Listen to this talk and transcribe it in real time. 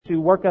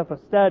to work up a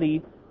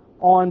study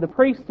on the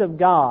priest of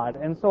God.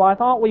 And so I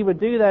thought we would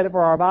do that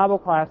for our Bible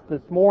class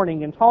this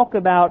morning and talk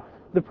about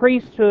the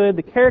priesthood,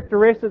 the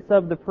characteristics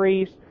of the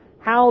priest,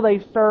 how they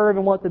serve,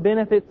 and what the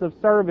benefits of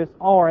service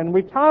are. And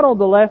we've titled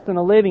the lesson,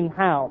 A Living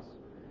House.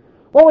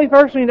 What we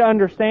first need to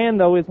understand,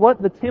 though, is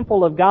what the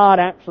temple of God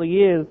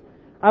actually is.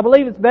 I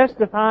believe it's best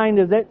defined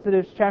as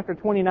Exodus chapter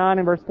 29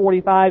 and verse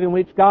 45, in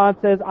which God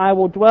says, I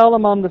will dwell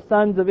among the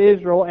sons of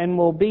Israel and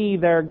will be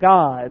their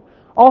God.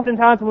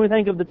 Oftentimes when we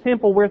think of the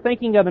temple, we're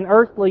thinking of an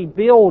earthly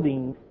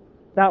building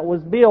that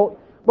was built.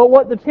 But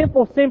what the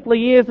temple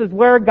simply is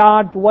where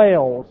God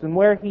dwells and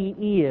where He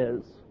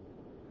is.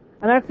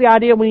 And that's the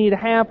idea we need to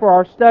have for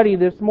our study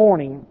this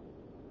morning.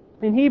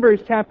 In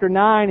Hebrews chapter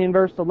 9 and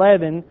verse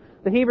 11,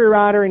 the Hebrew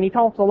writer, and he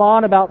talks a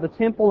lot about the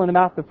temple and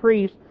about the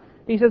priest,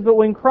 he says, But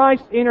when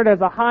Christ entered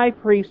as a high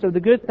priest of the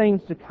good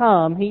things to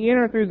come, He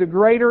entered through the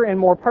greater and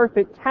more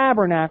perfect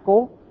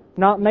tabernacle,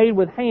 not made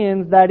with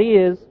hands, that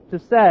is to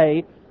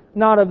say,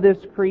 not of this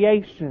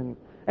creation.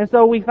 And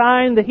so we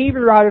find the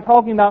Hebrew writer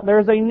talking about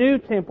there's a new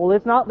temple.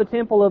 It's not the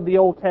temple of the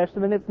Old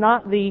Testament. It's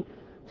not the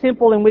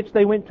temple in which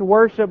they went to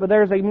worship, but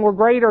there's a more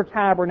greater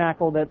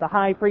tabernacle that the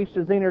high priest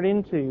has entered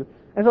into.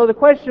 And so the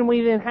question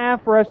we then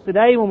have for us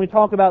today when we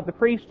talk about the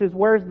priest is,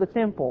 where's the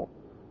temple?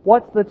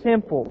 What's the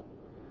temple?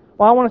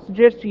 Well, I want to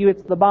suggest to you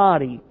it's the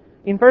body.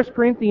 In 1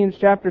 Corinthians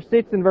chapter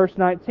 6 and verse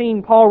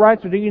 19, Paul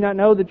writes, Or do you not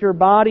know that your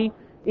body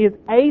is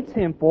a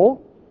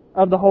temple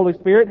of the Holy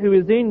Spirit who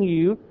is in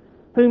you,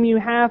 whom you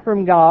have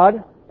from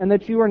God, and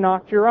that you are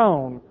not your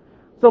own?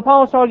 So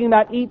Paul is talking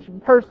about each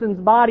person's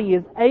body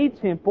is a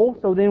temple,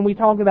 so then we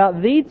talk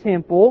about the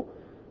temple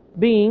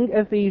being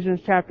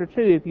Ephesians chapter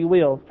 2, if you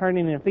will.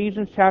 Turning in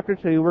Ephesians chapter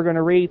 2, we're going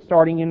to read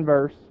starting in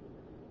verse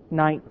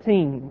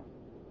 19.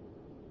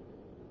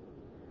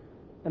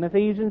 In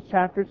Ephesians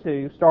chapter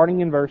 2,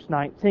 starting in verse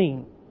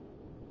 19.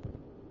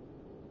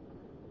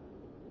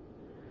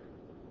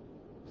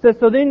 It says,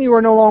 So then you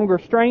are no longer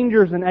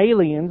strangers and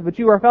aliens, but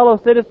you are fellow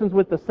citizens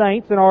with the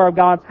saints and are of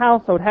God's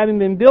household, having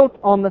been built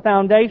on the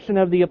foundation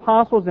of the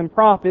apostles and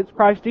prophets,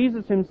 Christ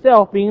Jesus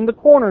Himself being the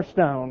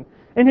cornerstone,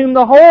 in whom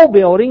the whole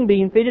building,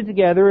 being fitted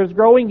together, is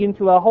growing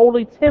into a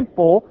holy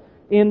temple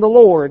in the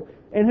Lord,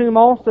 in whom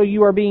also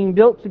you are being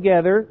built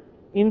together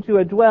into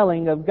a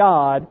dwelling of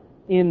God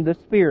in the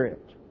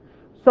Spirit.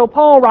 So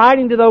Paul,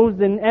 writing to those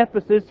in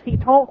Ephesus, he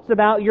talks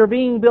about you're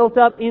being built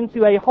up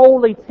into a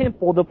holy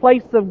temple, the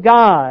place of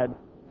God,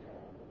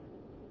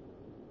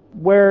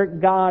 where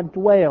God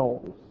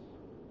dwells.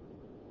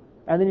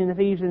 And then in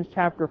Ephesians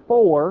chapter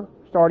 4,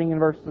 starting in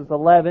verses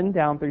 11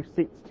 down through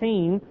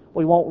 16,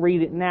 we won't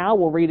read it now,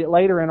 we'll read it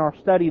later in our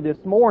study this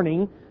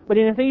morning, but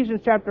in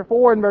Ephesians chapter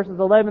 4 and verses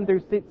 11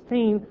 through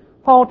 16,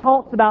 Paul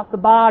talks about the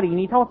body, and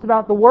he talks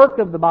about the work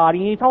of the body,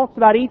 and he talks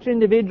about each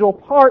individual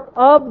part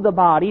of the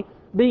body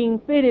being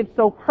fitted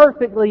so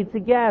perfectly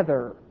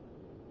together.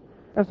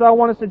 And so I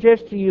want to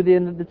suggest to you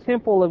then that the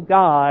temple of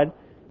God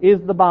is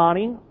the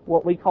body,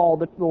 what we call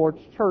the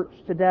Lord's church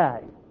today.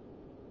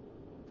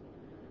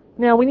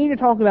 Now we need to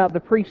talk about the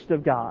priest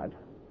of God.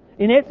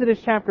 In Exodus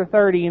chapter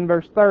 30 and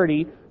verse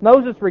 30,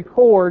 Moses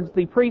records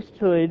the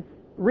priesthood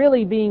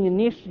really being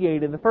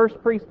initiated, the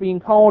first priest being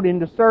called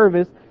into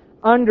service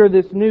under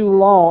this new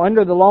law,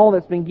 under the law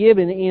that's been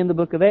given in the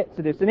book of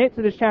Exodus. In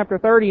Exodus chapter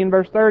 30 and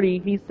verse 30,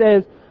 he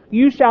says,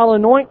 You shall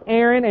anoint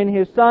Aaron and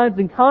his sons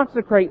and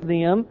consecrate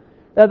them,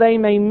 that they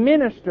may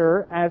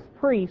minister as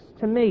priests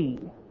to me.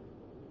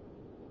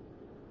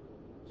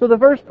 So the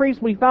first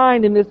priests we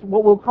find in this,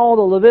 what we'll call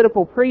the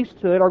Levitical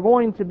priesthood, are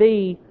going to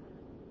be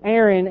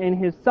Aaron and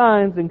his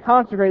sons, and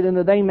consecrate them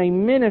that they may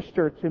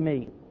minister to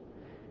me.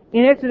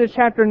 In Exodus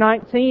chapter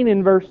 19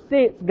 and verse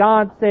 6,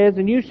 God says,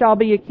 And you shall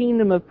be a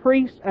kingdom of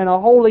priests and a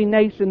holy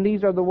nation.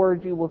 These are the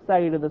words you will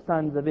say to the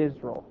sons of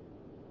Israel.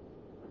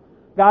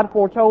 God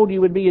foretold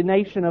you would be a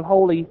nation of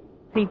holy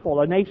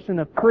people, a nation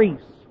of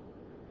priests.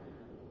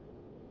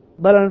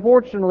 But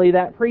unfortunately,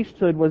 that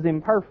priesthood was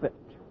imperfect.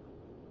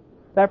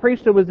 That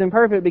priesthood was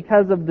imperfect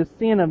because of the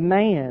sin of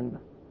man.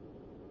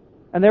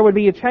 And there would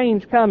be a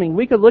change coming.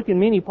 We could look in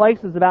many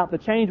places about the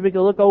change. We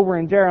could look over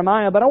in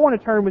Jeremiah, but I want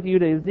to turn with you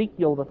to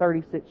Ezekiel, the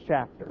 36th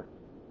chapter.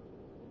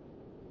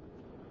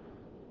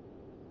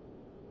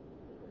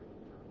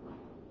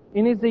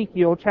 In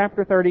Ezekiel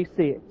chapter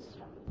 36,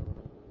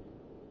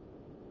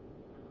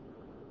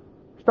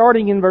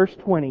 starting in verse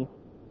 20.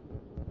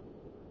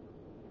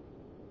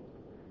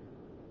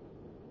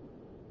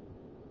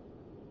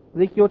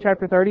 Ezekiel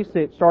chapter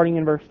 36, starting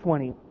in verse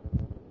 20.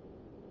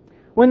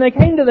 When they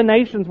came to the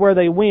nations where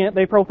they went,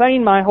 they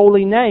profaned my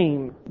holy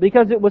name,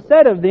 because it was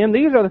said of them,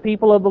 These are the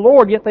people of the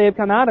Lord, yet they have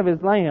come out of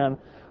His land.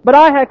 But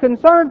I had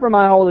concern for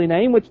my holy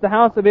name, which the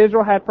house of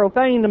Israel had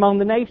profaned among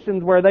the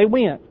nations where they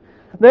went.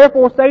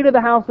 Therefore say to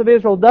the house of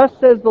Israel, Thus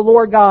says the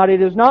Lord God,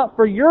 It is not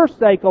for your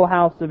sake, O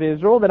house of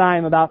Israel, that I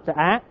am about to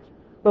act,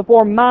 but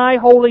for my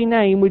holy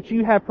name, which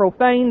you have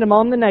profaned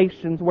among the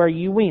nations where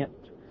you went.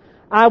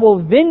 I will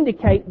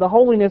vindicate the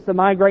holiness of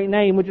my great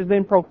name, which has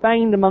been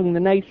profaned among the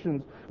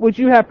nations, which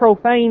you have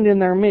profaned in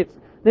their midst.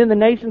 Then the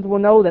nations will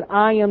know that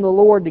I am the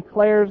Lord,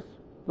 declares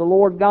the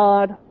Lord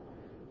God,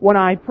 when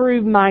I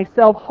prove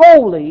myself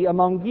holy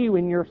among you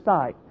in your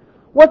sight.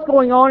 What's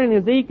going on in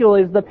Ezekiel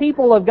is the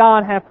people of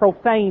God have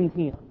profaned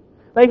Him.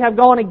 They have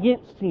gone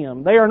against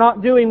Him. They are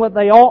not doing what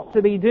they ought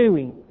to be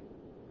doing.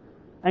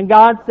 And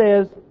God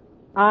says,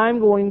 I'm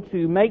going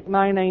to make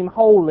my name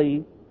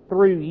holy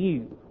through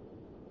you.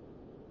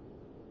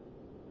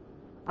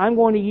 I'm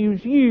going to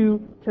use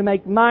you to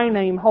make my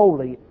name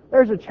holy.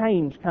 There's a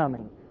change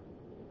coming.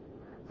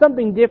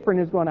 Something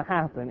different is going to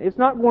happen. It's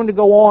not going to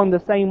go on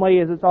the same way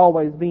as it's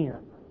always been.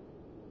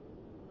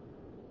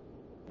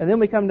 And then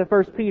we come to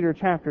 1 Peter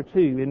chapter 2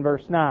 in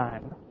verse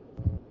 9,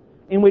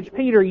 in which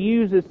Peter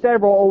uses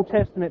several Old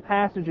Testament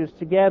passages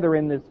together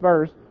in this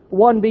verse,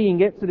 one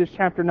being Exodus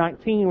chapter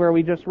 19, where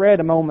we just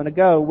read a moment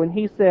ago, when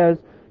he says,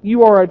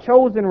 you are a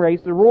chosen race,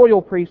 a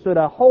royal priesthood,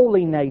 a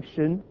holy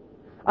nation,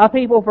 a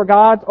people for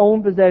God's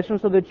own possession,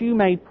 so that you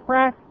may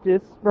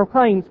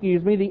proclaim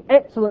the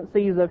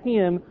excellencies of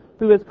Him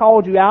who has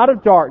called you out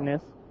of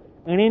darkness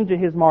and into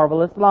His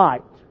marvelous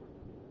light.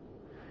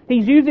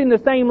 He's using the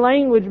same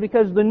language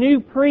because the new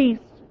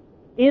priests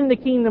in the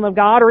kingdom of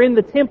God or in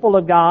the temple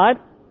of God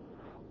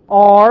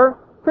are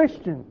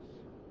Christians,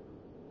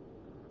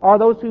 are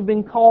those who've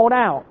been called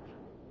out,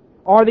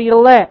 are the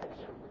elect.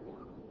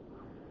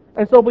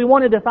 And so if we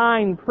want to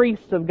define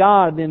priests of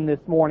God in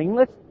this morning,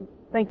 let's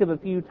think of a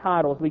few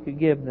titles we could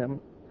give them.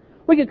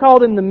 We could call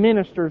them the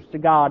ministers to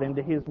God and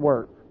to His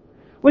work.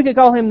 We could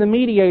call Him the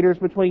mediators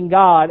between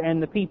God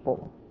and the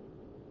people.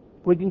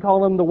 We can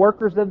call them the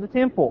workers of the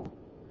temple.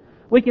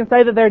 We can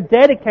say that they're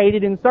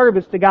dedicated in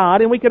service to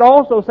God, and we could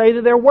also say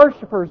that they're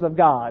worshipers of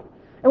God.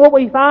 And what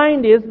we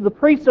find is the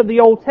priests of the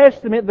Old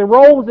Testament, the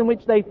roles in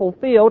which they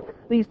fulfilled,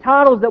 these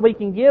titles that we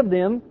can give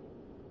them,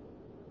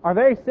 are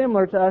very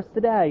similar to us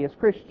today as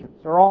Christians,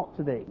 or ought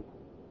to be.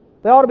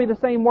 They ought to be the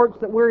same works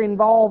that we're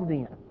involved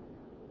in.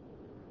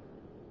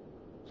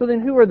 So then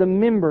who are the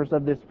members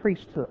of this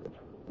priesthood?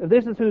 If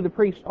this is who the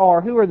priests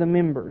are, who are the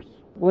members?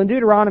 Well, in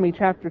Deuteronomy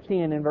chapter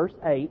 10 and verse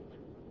 8,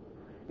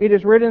 it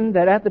is written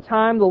that at the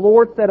time the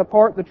Lord set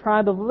apart the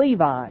tribe of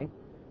Levi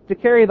to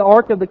carry the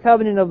ark of the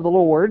covenant of the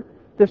Lord,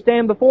 to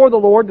stand before the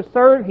Lord, to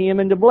serve Him,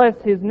 and to bless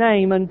His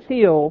name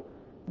until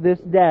this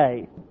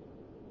day.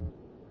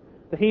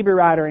 The Hebrew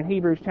writer in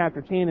Hebrews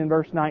chapter 10 and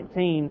verse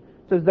 19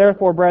 says,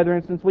 therefore,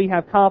 brethren, since we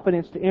have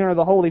confidence to enter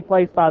the holy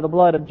place by the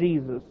blood of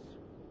Jesus.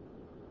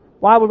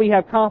 Why would we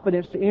have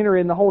confidence to enter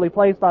in the holy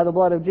place by the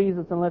blood of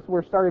Jesus unless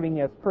we're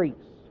serving as priests?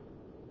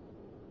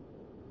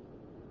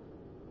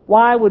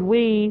 Why would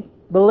we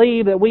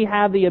believe that we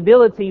have the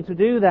ability to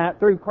do that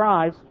through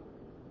Christ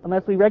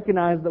unless we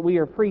recognize that we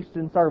are priests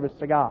in service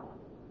to God?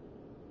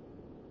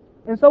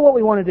 And so what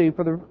we want to do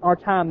for our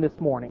time this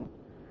morning,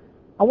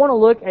 I want to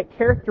look at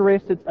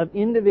characteristics of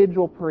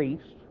individual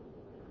priests.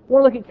 I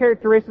want to look at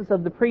characteristics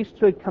of the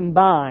priesthood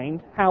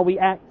combined, how we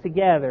act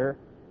together,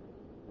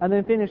 and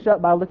then finish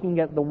up by looking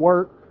at the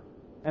work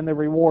and the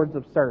rewards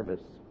of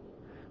service.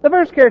 The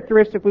first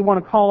characteristic we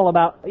want to call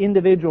about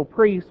individual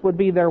priests would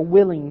be their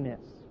willingness.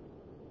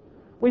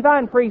 We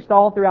find priests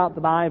all throughout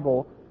the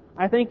Bible.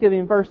 I think that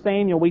in 1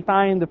 Samuel we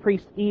find the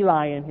priest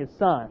Eli and his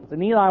sons.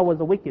 And Eli was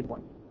a wicked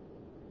one.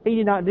 He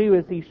did not do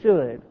as he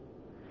should.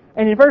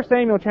 And in 1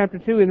 Samuel chapter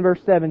 2 and verse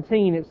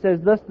 17 it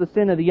says, thus the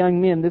sin of the young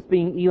men, this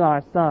being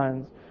Eli's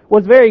sons,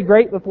 was very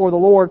great before the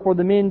Lord, for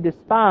the men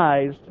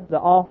despised the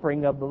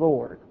offering of the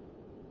Lord.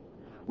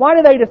 Why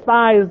did they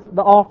despise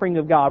the offering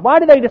of God? Why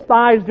did they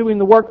despise doing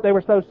the work they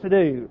were supposed to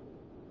do?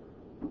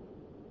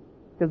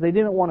 Because they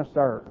didn't want to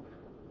serve.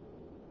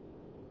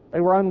 They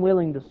were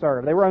unwilling to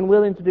serve. They were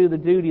unwilling to do the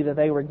duty that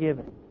they were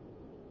given.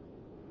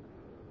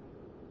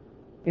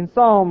 In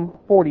Psalm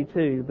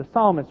 42, the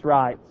psalmist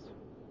writes,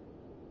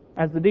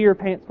 as the deer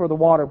pants for the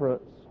water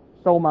brooks,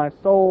 so my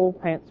soul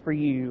pants for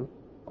you,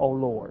 O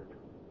Lord.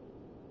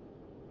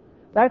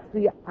 That's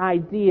the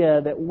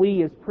idea that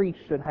we as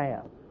priests should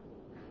have.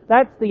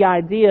 That's the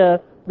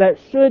idea that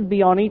should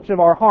be on each of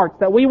our hearts,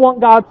 that we want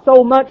God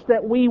so much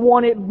that we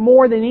want it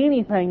more than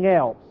anything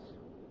else.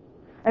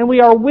 And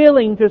we are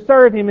willing to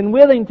serve Him and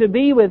willing to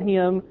be with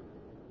Him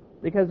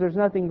because there's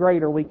nothing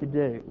greater we could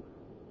do.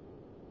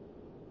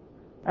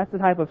 That's the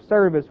type of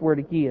service we're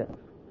to give.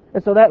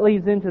 And so that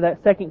leads into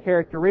that second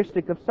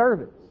characteristic of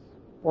service,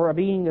 or of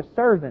being a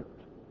servant.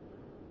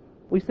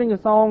 We sing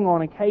a song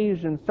on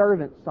occasion,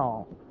 servant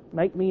song.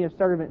 Make me a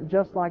servant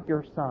just like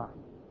your son.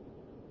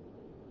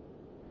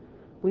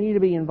 We need to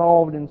be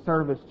involved in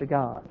service to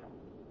God.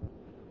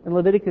 In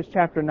Leviticus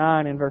chapter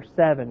 9 and verse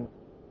 7,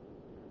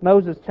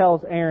 Moses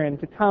tells Aaron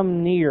to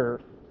come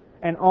near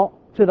and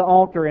to the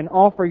altar and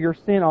offer your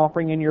sin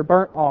offering and your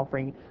burnt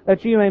offering,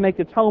 that you may make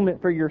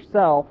atonement for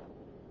yourself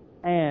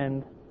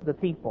and the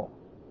people.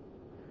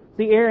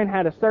 See, Aaron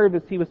had a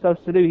service he was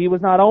supposed to do. He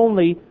was not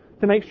only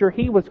to make sure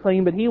he was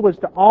clean, but he was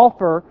to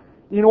offer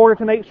in order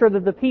to make sure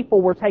that the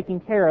people were taken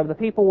care of, the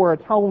people were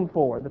atoned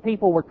for, the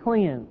people were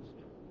cleansed.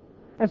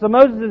 And so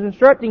Moses is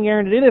instructing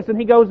Aaron to do this, and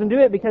he goes and do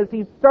it because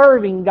he's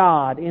serving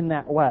God in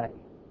that way.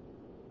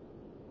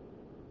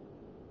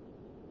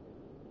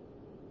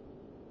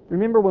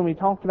 Remember when we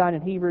talked about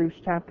in Hebrews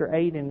chapter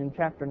 8 and in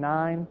chapter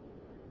 9,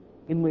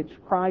 in which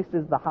Christ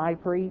is the high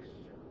priest?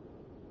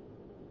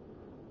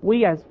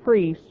 We as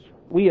priests,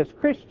 we as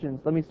Christians,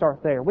 let me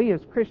start there. We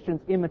as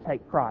Christians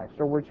imitate Christ,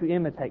 or we're to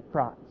imitate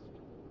Christ.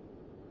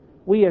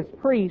 We as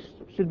priests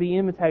should be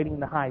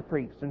imitating the high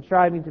priest and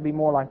striving to be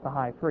more like the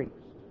high priest.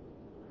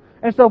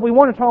 And so if we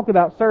want to talk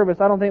about service,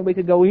 I don't think we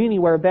could go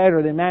anywhere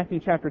better than Matthew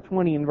chapter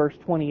 20 and verse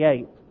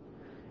 28,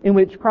 in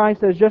which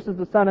Christ says, just as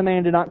the Son of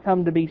Man did not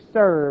come to be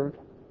served,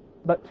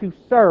 but to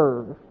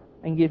serve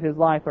and give His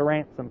life a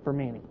ransom for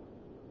many.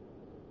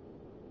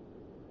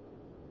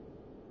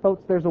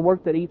 Folks, there's a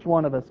work that each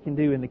one of us can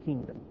do in the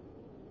kingdom.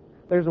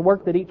 There's a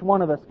work that each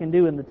one of us can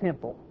do in the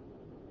temple.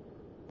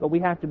 But we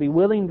have to be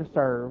willing to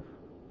serve,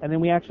 and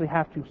then we actually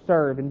have to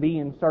serve and be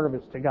in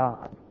service to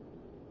God.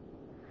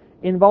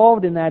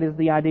 Involved in that is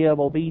the idea of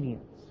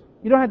obedience.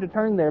 You don't have to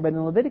turn there, but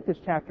in Leviticus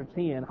chapter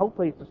 10,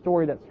 hopefully it's a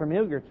story that's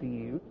familiar to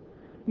you,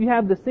 you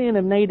have the sin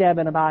of Nadab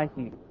and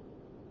Abihu.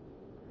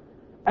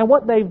 And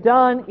what they've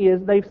done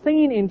is they've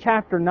seen in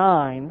chapter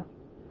 9,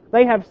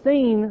 they have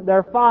seen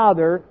their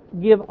father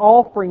give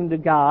offering to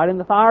God, and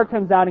the fire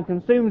comes out and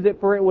consumes it,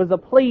 for it was a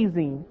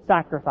pleasing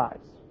sacrifice.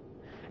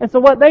 And so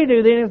what they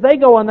do then is they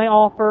go and they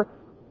offer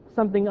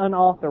something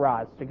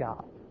unauthorized to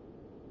God.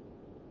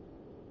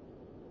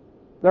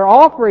 They're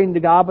offering to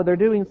God, but they're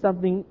doing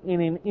something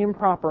in an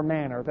improper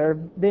manner. They're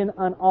then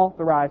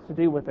unauthorized to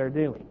do what they're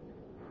doing.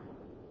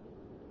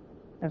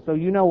 And so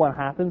you know what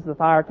happens. The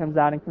fire comes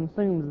out and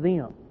consumes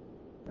them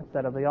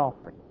instead of the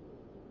offering.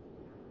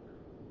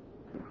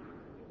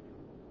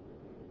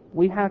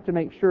 We have to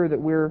make sure that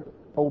we're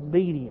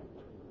obedient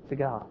to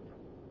God.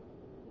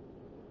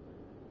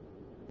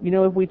 You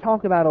know, if we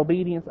talk about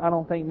obedience, I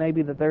don't think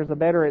maybe that there's a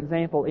better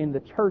example in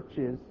the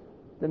churches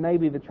than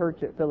maybe the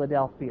church at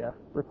Philadelphia,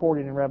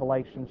 recorded in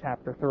Revelation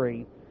chapter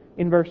 3.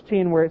 In verse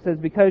 10, where it says,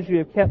 because you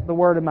have kept the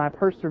word of my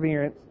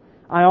perseverance,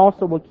 I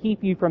also will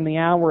keep you from the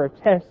hour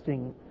of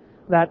testing.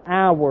 That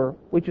hour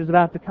which is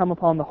about to come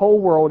upon the whole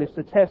world is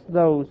to test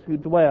those who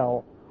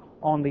dwell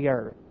on the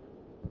earth.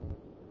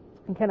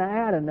 And can I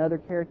add another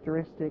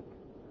characteristic?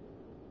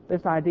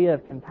 This idea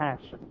of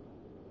compassion.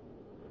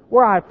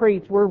 Where I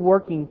preach, we're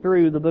working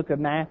through the book of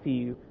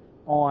Matthew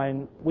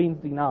on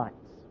Wednesday nights.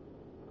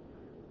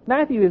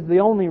 Matthew is the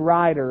only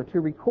writer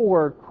to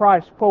record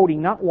Christ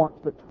quoting not once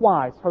but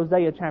twice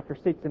Hosea chapter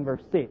 6 and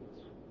verse 6,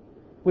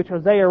 which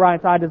Hosea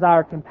writes, I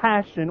desire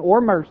compassion or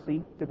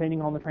mercy,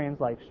 depending on the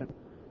translation,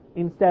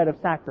 instead of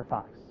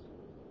sacrifice.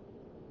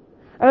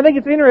 And I think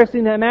it's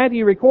interesting that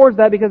Matthew records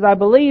that because I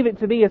believe it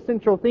to be a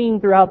central theme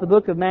throughout the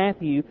book of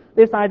Matthew,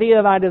 this idea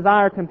of I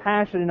desire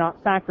compassion and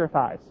not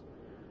sacrifice.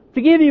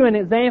 To give you an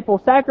example,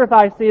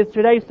 sacrifice is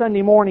today's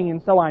Sunday morning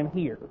and so I'm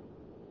here.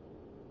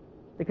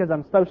 Because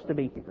I'm supposed to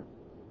be here.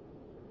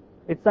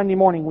 It's Sunday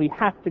morning, we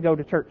have to go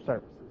to church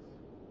services.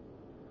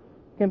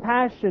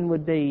 Compassion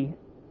would be,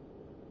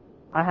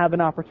 I have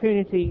an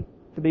opportunity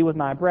to be with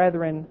my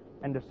brethren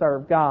and to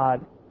serve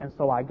God, and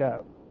so I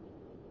go.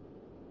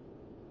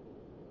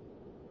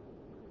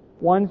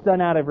 One's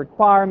done out of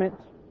requirement,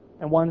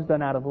 and one's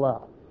done out of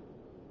love.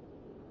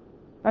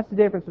 That's the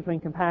difference between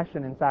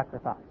compassion and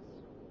sacrifice,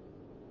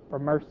 or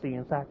mercy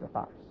and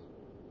sacrifice.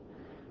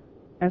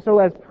 And so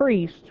as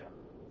priests,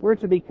 we're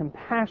to be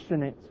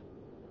compassionate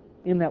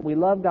in that we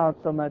love God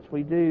so much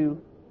we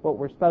do what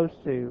we're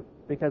supposed to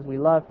because we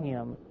love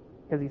Him,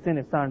 because He sent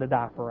His Son to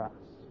die for us.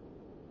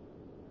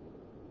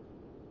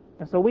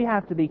 And so we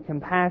have to be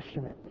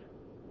compassionate.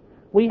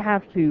 We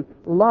have to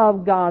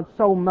love God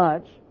so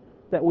much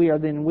that we are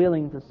then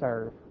willing to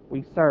serve.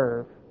 We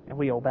serve and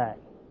we obey.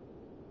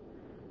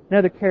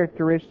 Another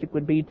characteristic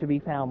would be to be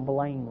found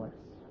blameless.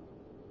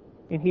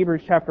 In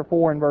Hebrews chapter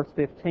 4 and verse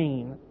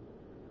 15,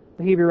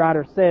 the Hebrew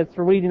writer says,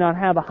 for we do not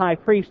have a high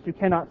priest who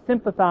cannot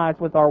sympathize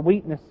with our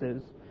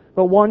weaknesses,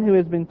 but one who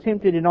has been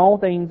tempted in all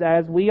things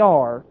as we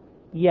are,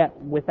 yet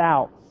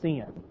without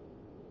sin.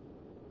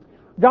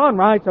 John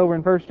writes over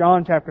in 1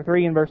 John chapter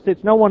 3 and verse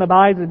 6, no one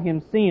abides in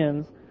Him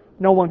sins,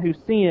 no one who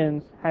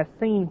sins has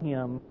seen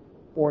Him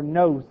or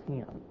knows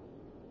Him.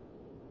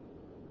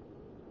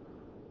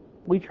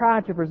 We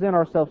try to present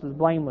ourselves as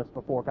blameless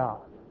before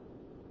God.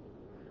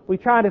 We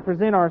try to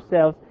present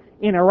ourselves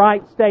in a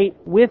right state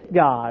with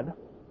God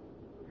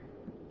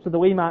so that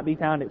we might be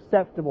found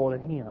acceptable to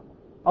Him.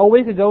 Oh,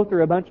 we could go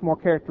through a bunch more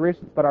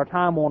characteristics, but our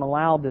time won't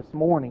allow this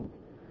morning.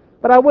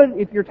 But I would,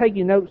 if you're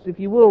taking notes, if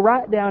you will,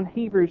 write down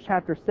Hebrews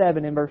chapter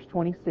 7 and verse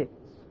 26.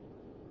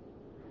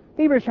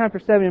 Hebrews chapter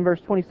 7 and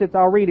verse 26,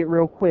 I'll read it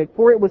real quick.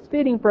 For it was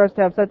fitting for us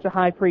to have such a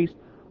high priest,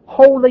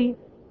 holy,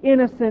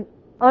 innocent,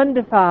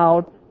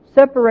 undefiled,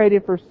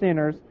 separated for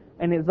sinners,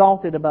 and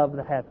exalted above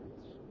the heavens.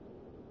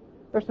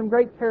 There's some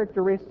great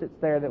characteristics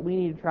there that we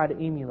need to try to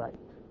emulate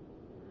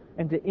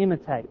and to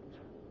imitate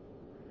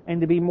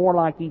and to be more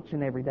like each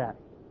and every day.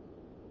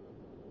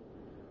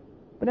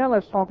 But now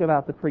let's talk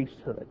about the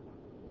priesthood.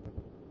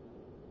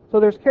 So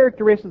there's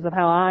characteristics of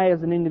how I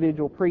as an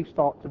individual priest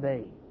ought to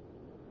be.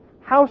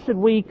 How should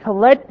we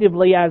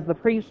collectively as the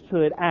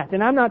priesthood act?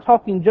 And I'm not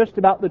talking just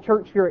about the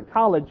church here at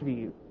College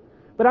View,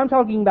 but I'm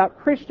talking about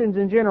Christians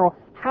in general.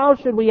 How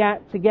should we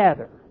act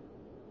together?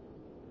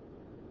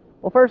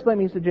 Well, first let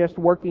me suggest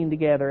working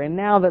together, and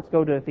now let's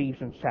go to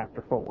Ephesians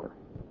chapter 4.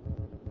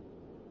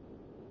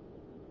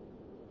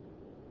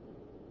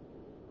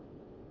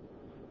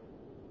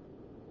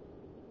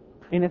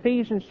 In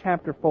Ephesians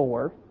chapter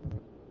 4,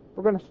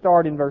 we're going to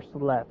start in verse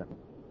 11.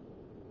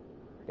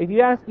 If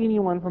you ask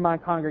anyone from my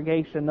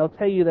congregation, they'll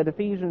tell you that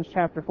Ephesians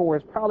chapter 4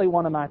 is probably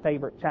one of my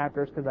favorite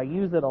chapters because I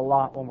use it a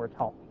lot when we're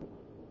talking.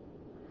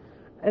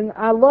 And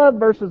I love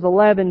verses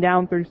 11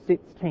 down through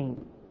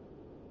 16.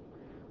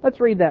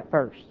 Let's read that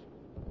first.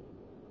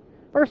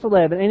 Verse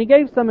 11, and He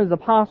gave some as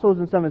apostles,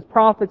 and some as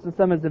prophets, and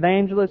some as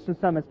evangelists, and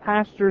some as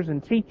pastors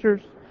and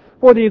teachers,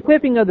 for the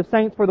equipping of the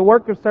saints for the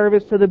work of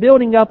service, to the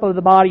building up of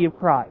the body of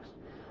Christ,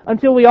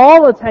 until we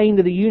all attain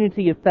to the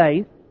unity of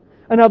faith,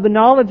 and of the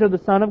knowledge of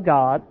the Son of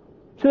God,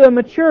 to a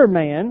mature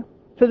man,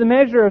 to the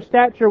measure of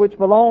stature which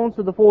belongs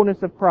to the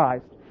fullness of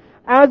Christ.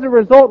 As a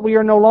result, we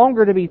are no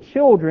longer to be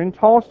children,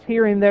 tossed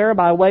here and there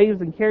by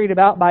waves and carried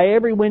about by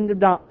every wind of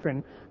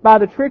doctrine, by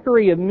the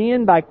trickery of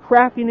men, by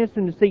craftiness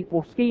and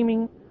deceitful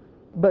scheming,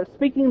 but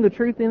speaking the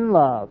truth in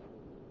love,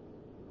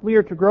 we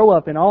are to grow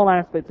up in all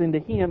aspects into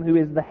Him who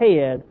is the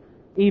head,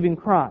 even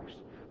Christ,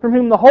 from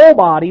whom the whole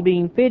body,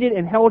 being fitted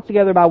and held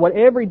together by what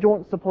every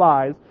joint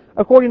supplies,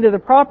 according to the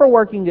proper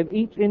working of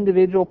each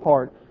individual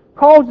part,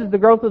 causes the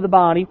growth of the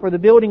body for the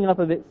building up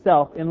of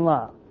itself in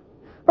love.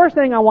 First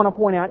thing I want to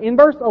point out, in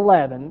verse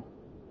 11,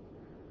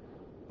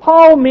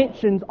 Paul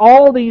mentions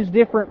all these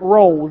different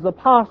roles,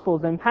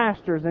 apostles and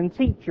pastors and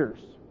teachers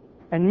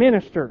and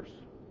ministers.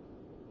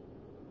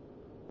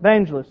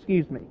 Evangelists,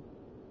 excuse me.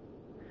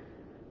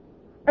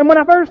 And when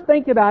I first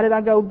think about it,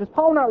 I go, does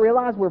Paul not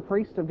realize we're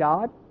priests of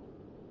God?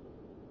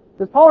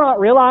 Does Paul not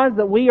realize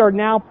that we are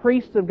now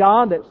priests of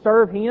God that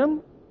serve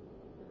Him?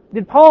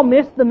 Did Paul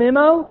miss the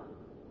memo?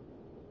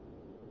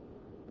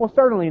 Well,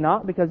 certainly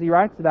not, because he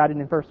writes about it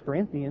in 1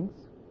 Corinthians.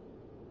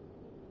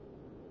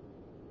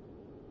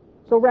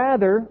 So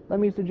rather, let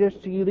me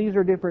suggest to you, these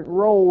are different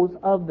roles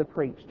of the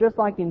priest. Just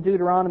like in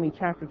Deuteronomy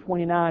chapter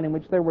 29, in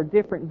which there were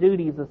different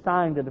duties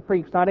assigned to the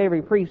priest. Not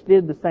every priest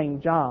did the same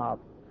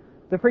job.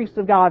 The priests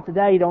of God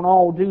today don't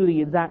all do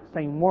the exact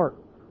same work.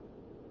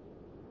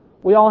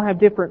 We all have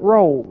different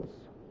roles.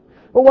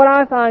 But what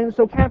I find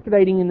so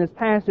captivating in this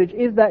passage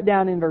is that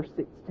down in verse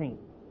 16,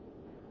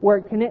 where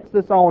it connects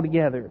this all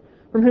together.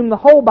 From whom the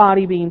whole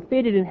body, being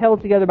fitted and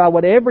held together by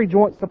what every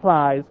joint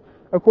supplies,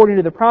 according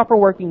to the proper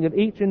working of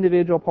each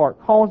individual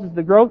part, causes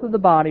the growth of the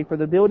body for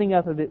the building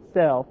up of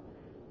itself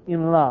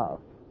in love.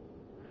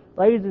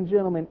 Ladies and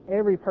gentlemen,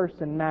 every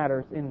person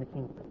matters in the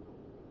kingdom.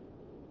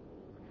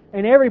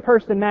 And every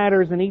person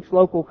matters in each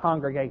local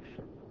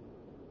congregation.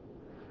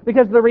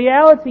 Because the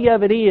reality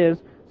of it is,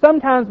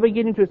 sometimes we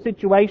get into a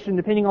situation,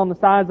 depending on the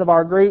size of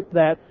our group,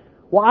 that,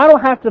 well, I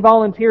don't have to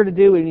volunteer to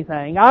do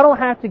anything. I don't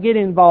have to get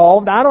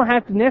involved. I don't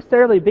have to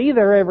necessarily be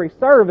there every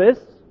service,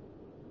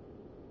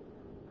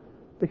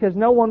 because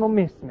no one will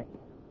miss me,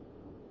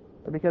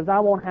 or because I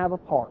won't have a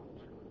part,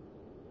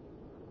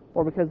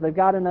 or because they've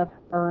got enough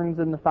irons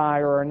in the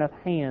fire or enough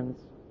hands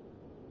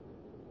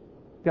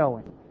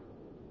going.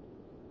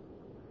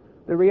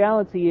 The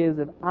reality is,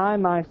 if I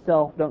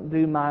myself don't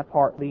do my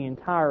part, the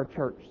entire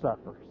church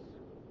suffers.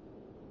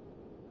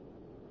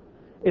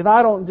 If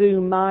I don't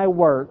do my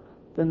work,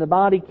 then the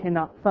body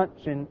cannot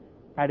function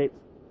at its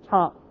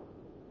top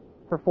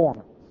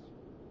performance.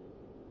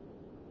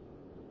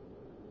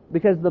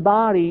 Because the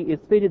body is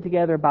fitted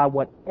together by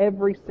what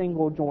every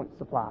single joint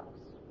supplies.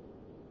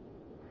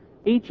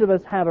 Each of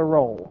us have a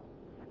role.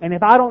 And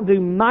if I don't do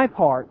my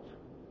part,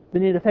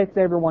 then it affects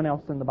everyone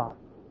else in the body.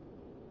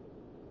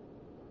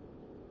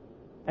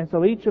 And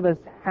so each of us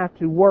have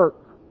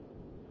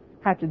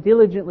to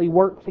diligently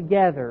work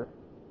together,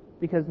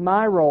 because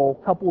my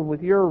role, coupled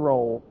with your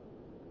role,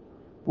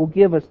 will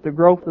give us the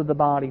growth of the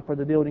body for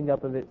the building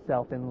up of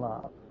itself in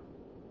love.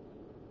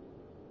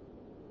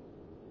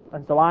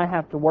 And so I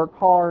have to work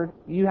hard,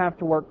 you have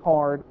to work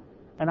hard,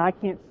 and I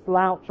can't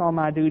slouch on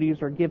my duties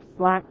or give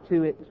slack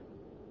to it,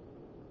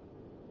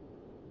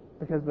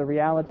 because the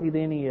reality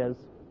then is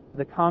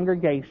the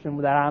congregation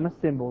that I'm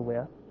assembled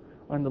with,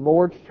 and the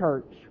Lord's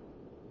church,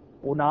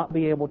 will not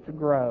be able to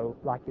grow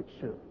like it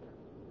should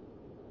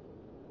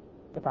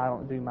if I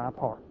don't do my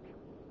part.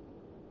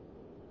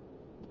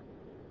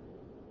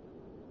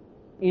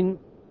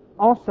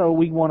 Also,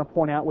 we want to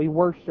point out, we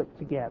worship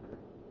together.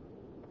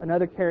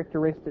 Another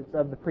characteristic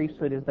of the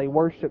priesthood is they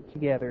worship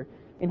together.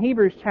 In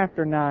Hebrews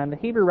chapter 9, the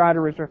Hebrew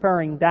writer is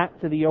referring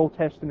back to the Old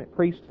Testament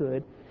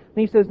priesthood. And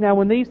he says, "Now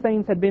when these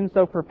things had been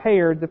so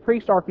prepared, the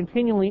priests are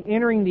continually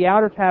entering the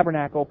outer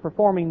tabernacle,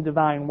 performing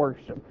divine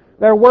worship."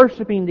 They're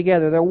worshiping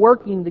together. They're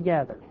working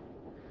together.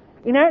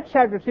 In Acts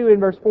chapter 2 and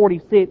verse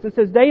 46, it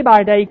says, "Day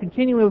by day,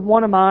 continuing with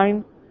one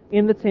mind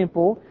in the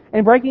temple,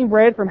 and breaking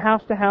bread from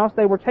house to house,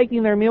 they were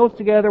taking their meals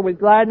together with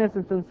gladness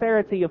and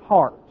sincerity of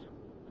heart."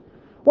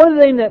 One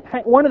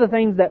of the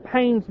things that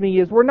pains me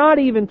is we're not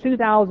even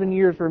 2,000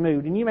 years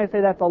removed. And you may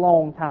say that's a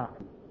long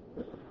time.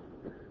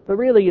 But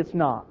really it's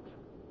not.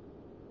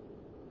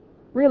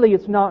 Really,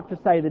 it's not to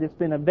say that it's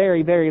been a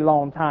very, very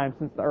long time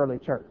since the early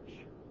church.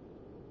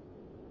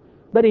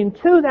 But in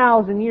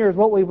 2,000 years,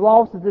 what we've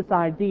lost is this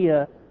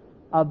idea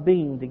of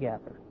being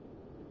together.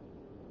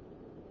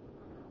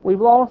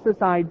 We've lost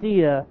this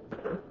idea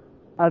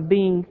of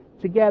being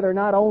together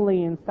not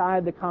only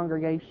inside the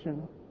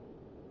congregation,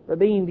 but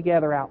being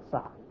together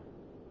outside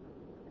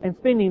and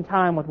spending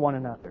time with one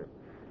another.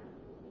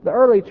 The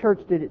early church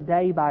did it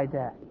day by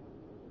day.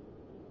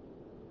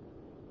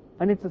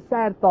 And it's a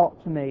sad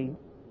thought to me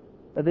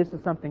that this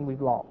is something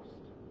we've lost.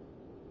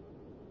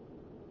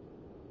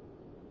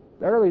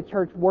 The early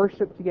church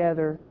worshiped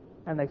together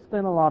and they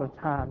spent a lot of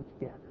time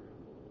together.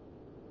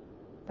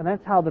 And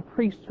that's how the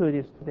priesthood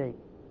is to be.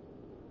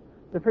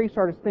 The priests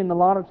are to spend a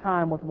lot of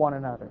time with one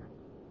another.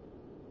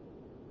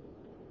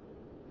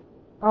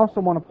 I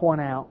also want to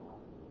point out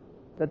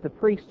that the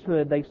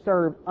priesthood, they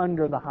serve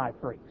under the high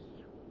priest.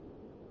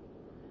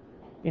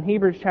 In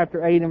Hebrews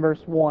chapter 8 and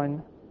verse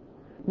 1,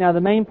 now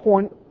the main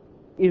point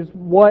is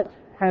what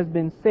has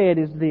been said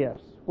is this: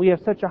 we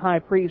have such a high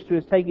priest who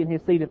has taken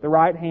his seat at the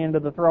right hand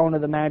of the throne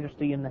of the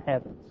majesty in the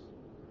heavens.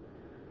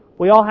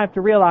 We all have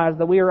to realize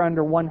that we are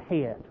under one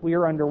head. We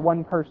are under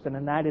one person,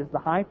 and that is the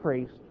high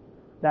priest,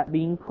 that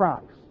being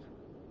Christ.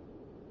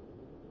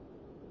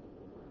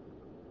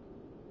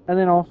 And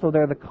then also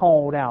they're the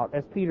called out.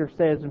 As Peter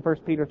says in 1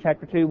 Peter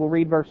chapter 2, we'll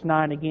read verse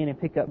 9 again and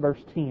pick up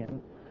verse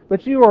 10.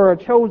 But you are a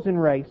chosen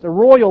race, a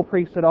royal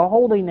priesthood, a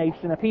holy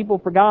nation, a people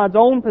for God's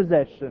own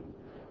possession,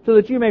 so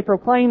that you may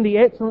proclaim the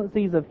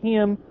excellencies of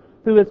Him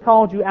who has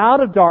called you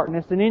out of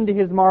darkness and into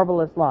His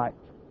marvelous light.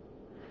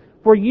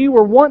 For you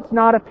were once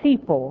not a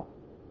people,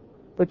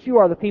 but you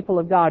are the people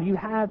of God. You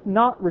have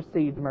not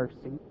received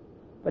mercy,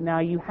 but now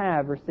you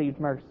have received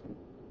mercy.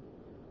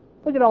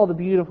 Look at all the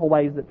beautiful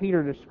ways that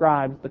Peter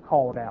describes the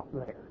called out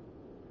there.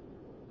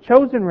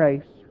 Chosen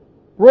race,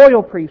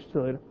 royal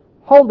priesthood,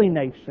 holy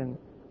nation,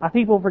 a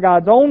people for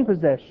God's own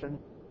possession,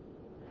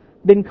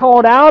 been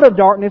called out of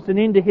darkness and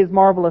into His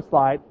marvelous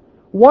light.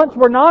 Once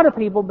were not a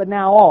people, but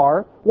now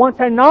are. Once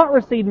had not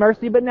received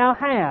mercy, but now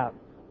have.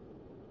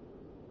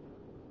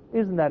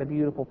 Isn't that a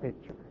beautiful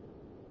picture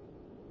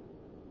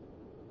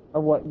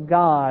of what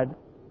God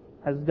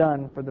has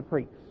done for the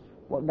priests,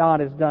 what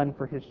God has done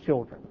for His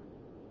children?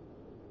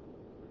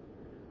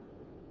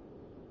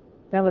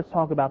 Now let's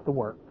talk about the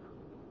work.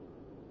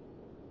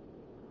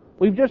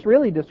 We've just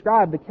really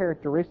described the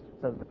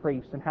characteristics of the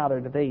priests and how they're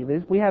to be.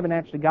 We haven't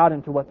actually got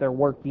into what their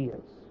work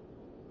is.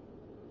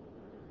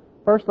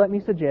 First, let me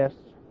suggest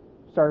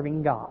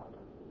serving God.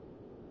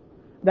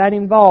 That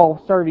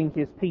involves serving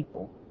His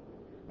people.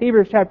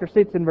 Hebrews chapter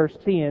 6 and verse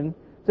 10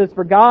 says,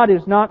 for God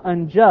is not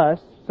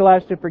unjust so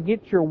as to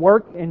forget your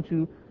work and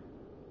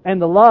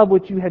the love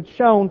which you had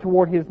shown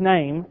toward His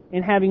name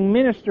in having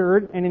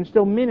ministered and in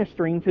still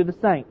ministering to the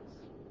saints.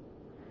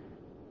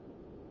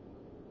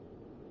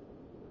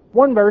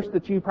 One verse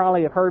that you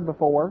probably have heard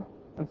before,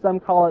 and some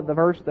call it the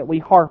verse that we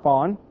harp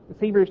on, is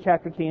Hebrews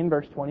chapter 10,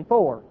 verse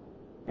 24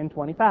 and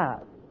 25.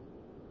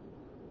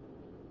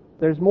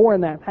 There's more in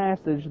that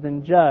passage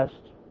than just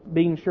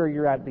being sure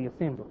you're at the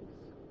assemblies.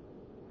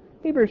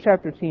 Hebrews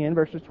chapter 10,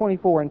 verses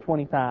 24 and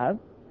 25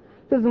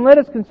 says, and let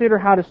us consider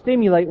how to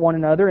stimulate one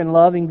another in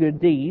love and good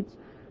deeds,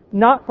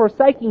 not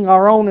forsaking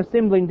our own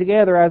assembling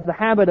together as the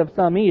habit of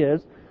some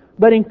is,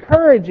 but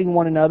encouraging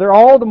one another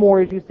all the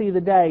more as you see the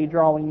day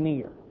drawing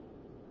near.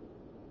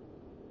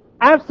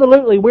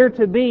 Absolutely, we're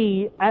to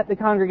be at the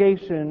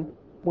congregation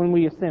when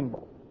we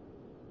assemble.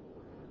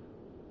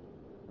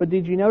 But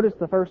did you notice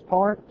the first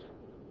part?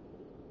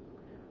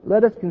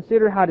 Let us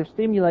consider how to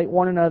stimulate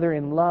one another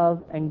in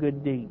love and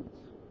good deeds.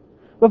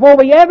 Before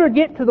we ever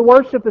get to the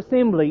worship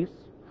assemblies,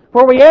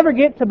 before we ever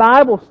get to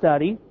Bible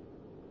study,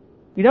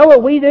 you know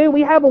what we do?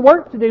 We have a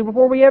work to do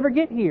before we ever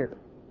get here.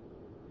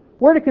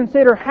 We're to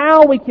consider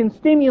how we can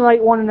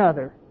stimulate one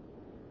another.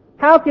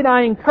 How can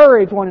I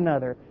encourage one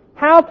another?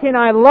 How can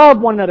I love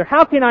one another?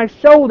 How can I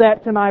show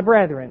that to my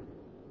brethren?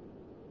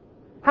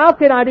 How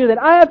can I do that?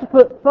 I have to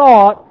put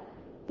thought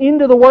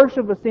into the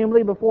worship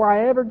assembly before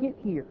I ever get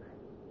here.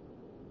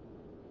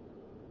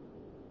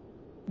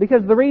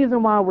 Because the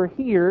reason why we're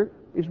here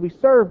is we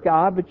serve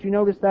God, but you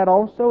notice that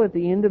also at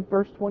the end of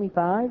verse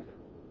 25?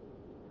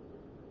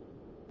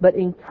 But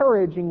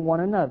encouraging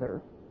one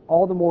another,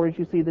 all the more as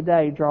you see the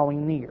day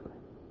drawing near.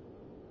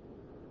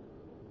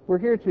 We're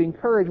here to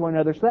encourage one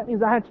another, so that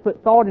means I have to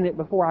put thought in it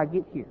before I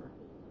get here.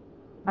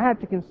 I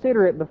have to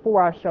consider it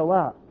before I show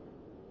up.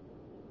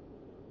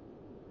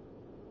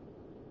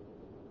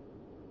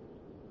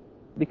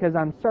 Because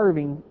I'm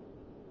serving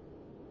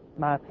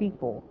my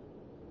people,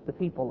 the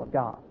people of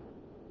God.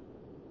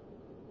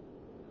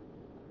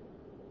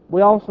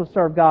 We also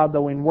serve God,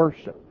 though, in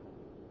worship.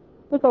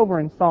 Look over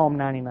in Psalm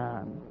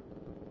 99.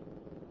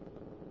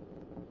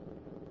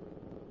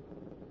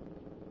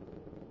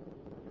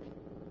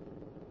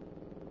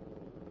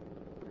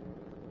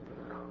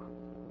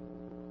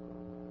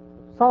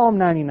 Psalm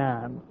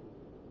 99.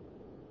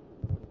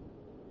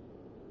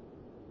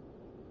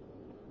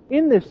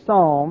 In this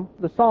psalm,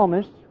 the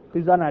psalmist,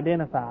 who's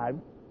unidentified,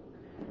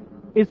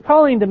 is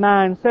calling to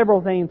mind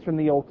several things from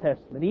the Old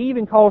Testament. He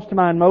even calls to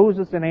mind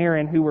Moses and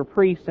Aaron, who were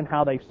priests, and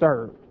how they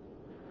served.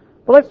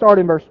 But let's start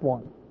in verse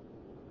 1.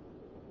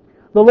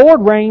 The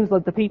Lord reigns,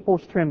 let the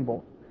peoples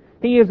tremble.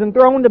 He is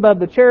enthroned above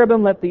the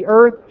cherubim, let the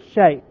earth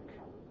shake.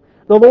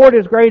 The Lord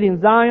is great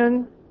in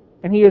Zion,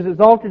 and He is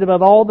exalted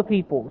above all the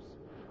peoples.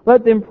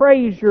 Let them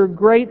praise your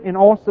great and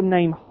awesome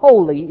name.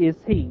 Holy is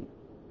He.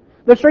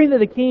 The strength of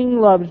the king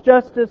loves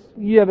justice.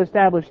 You have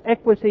established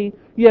equity.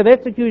 You have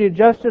executed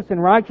justice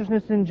and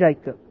righteousness in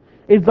Jacob.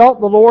 Exalt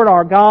the Lord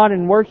our God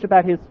and worship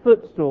at His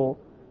footstool.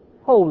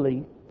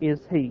 Holy is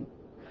He.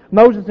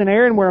 Moses and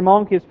Aaron were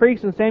among His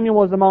priests, and Samuel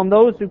was among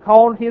those who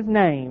called His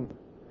name.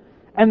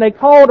 And they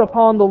called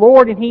upon the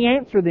Lord, and He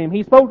answered them.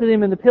 He spoke to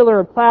them in the pillar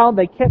of cloud.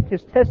 They kept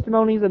His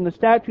testimonies and the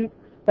statute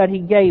that He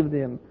gave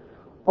them.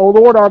 O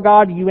Lord our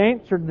God, You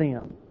answered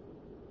them.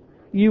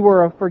 You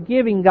were a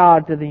forgiving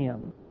God to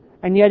them,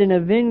 and yet an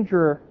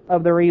avenger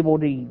of their evil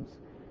deeds.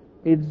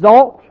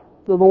 Exalt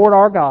the Lord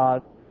our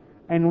God,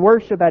 and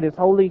worship at His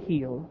holy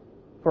hill,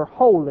 for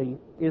holy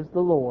is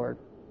the Lord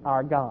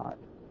our God.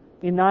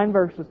 In 9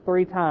 verses,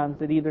 3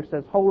 times it either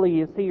says,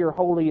 holy is He or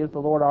holy is the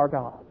Lord our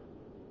God.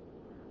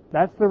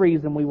 That's the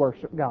reason we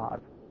worship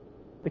God,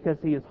 because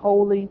He is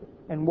holy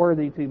and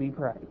worthy to be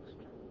praised.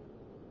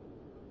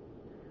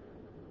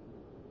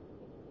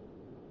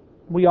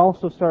 We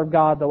also serve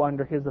God, though,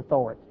 under His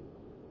authority,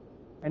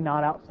 and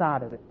not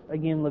outside of it.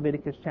 Again,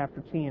 Leviticus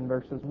chapter 10,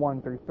 verses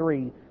 1 through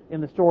 3,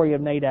 in the story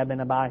of Nadab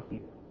and Abihu.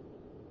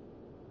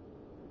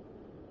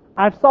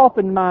 I've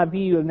softened my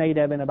view of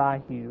Nadab and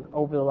Abihu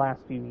over the last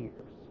few years.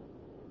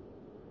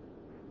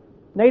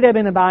 Nadab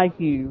and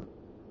Abihu,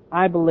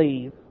 I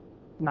believe,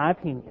 in my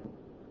opinion,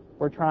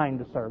 were trying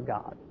to serve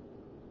God.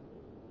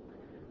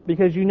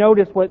 Because you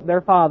notice what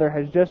their father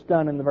has just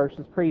done in the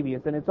verses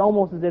previous, and it's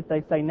almost as if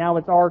they say, now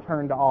it's our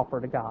turn to offer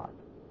to God.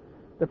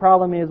 The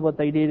problem is what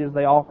they did is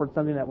they offered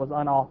something that was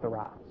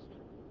unauthorized.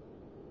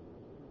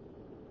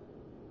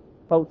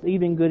 Folks,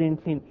 even good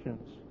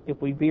intentions,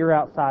 if we veer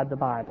outside the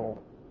Bible,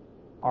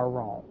 are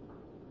wrong.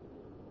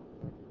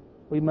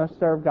 We must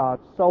serve God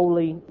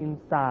solely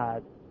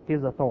inside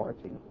His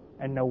authority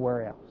and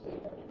nowhere else.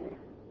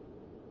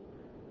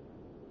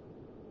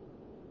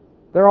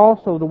 They're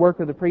also the work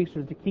of the priests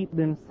is to keep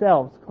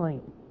themselves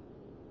clean.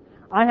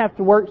 I have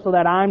to work so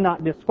that I'm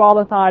not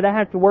disqualified. I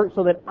have to work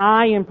so that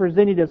I am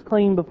presented as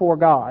clean before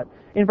God.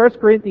 In 1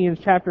 Corinthians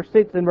chapter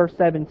 6 and verse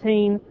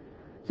 17, it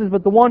says,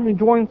 but the one who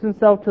joins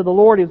himself to the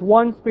Lord is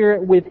one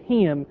spirit with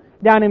Him.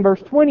 Down in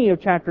verse 20 of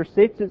chapter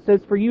 6, it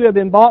says, for you have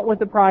been bought with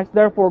a price,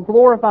 therefore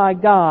glorify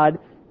God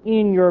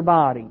in your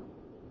body.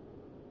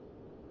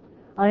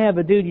 I have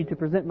a duty to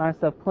present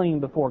myself clean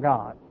before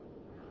God.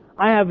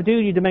 I have a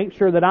duty to make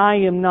sure that I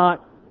am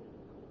not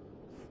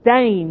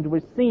stained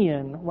with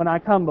sin when I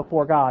come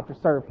before God to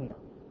serve Him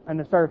and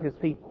to serve His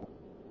people.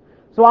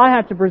 So I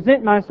have to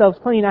present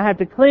myself clean. I have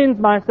to cleanse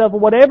myself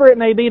of whatever it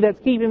may be that's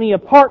keeping me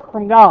apart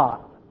from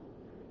God.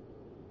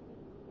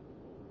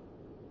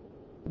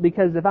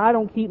 Because if I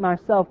don't keep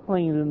myself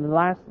clean, then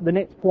the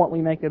next point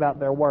we make about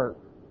their work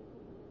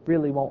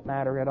really won't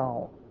matter at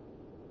all.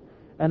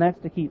 And that's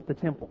to keep the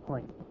temple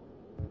clean.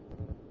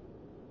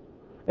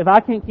 If I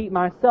can't keep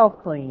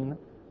myself clean,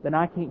 then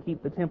I can't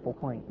keep the temple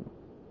clean.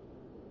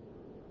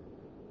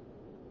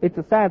 It's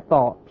a sad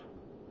thought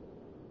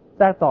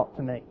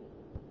to me.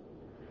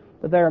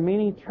 But there are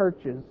many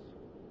churches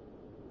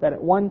that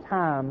at one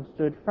time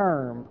stood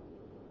firm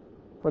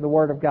for the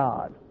Word of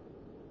God.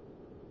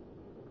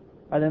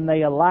 And then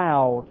they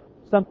allowed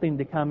something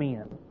to come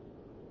in.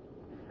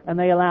 And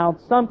they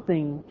allowed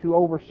something to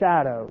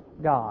overshadow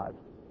God.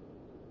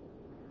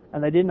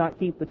 And they did not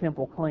keep the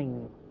temple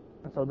clean.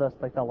 And so thus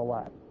they fell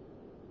away.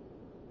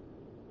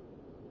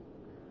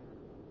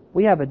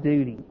 We have a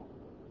duty.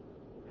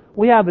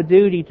 We have a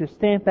duty to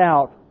stamp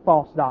out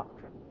false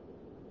doctrine.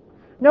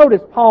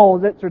 Notice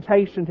Paul's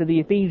exhortation to the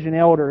Ephesian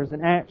elders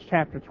in Acts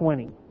chapter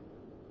 20.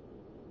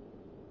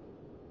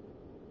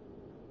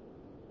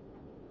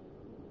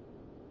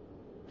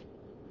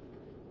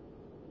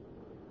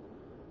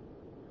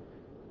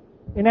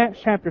 In Acts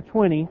chapter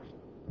 20,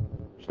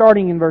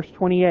 starting in verse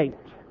 28.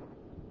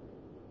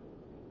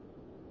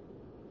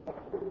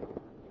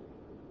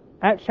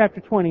 Acts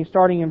chapter 20,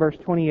 starting in verse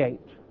 28.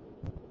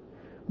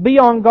 Be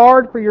on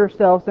guard for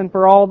yourselves and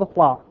for all the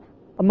flock,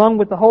 among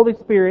which the Holy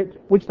Spirit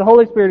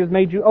has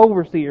made you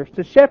overseers,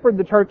 to shepherd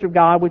the church of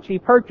God, which He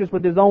purchased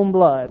with His own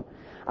blood.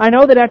 I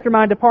know that after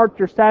my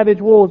departure,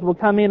 savage wolves will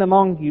come in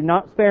among you,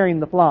 not sparing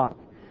the flock.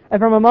 And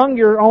from among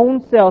your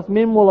own selves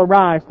men will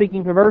arise,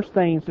 speaking perverse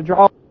things, to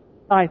draw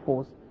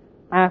disciples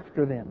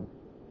after them.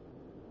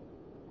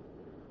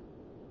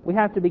 We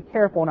have to be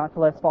careful not to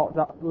let false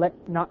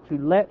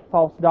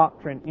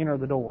doctrine enter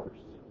the doors.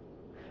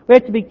 We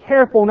have to be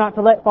careful not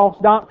to let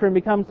false doctrine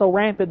become so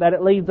rampant that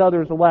it leads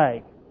others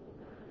away.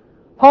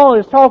 Paul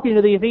is talking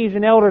to the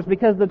Ephesian elders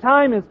because the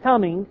time is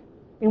coming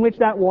in which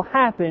that will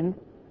happen.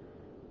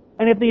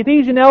 And if the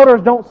Ephesian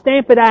elders don't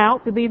stamp it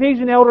out, if the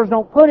Ephesian elders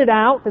don't put it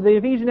out, if the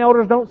Ephesian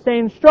elders don't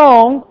stand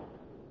strong,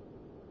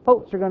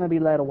 folks are going to be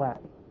led away.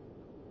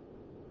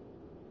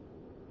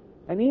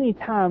 And any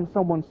time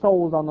someone's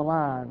soul is on the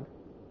line,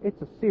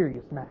 it's a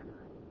serious matter.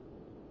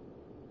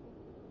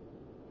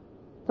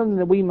 Something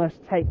that we must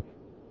take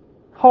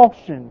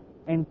caution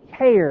and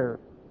care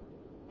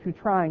to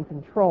try and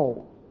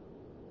control.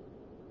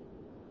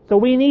 So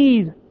we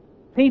need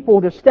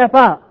people to step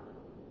up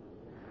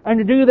and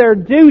to do their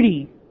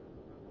duty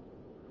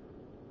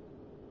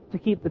to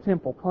keep the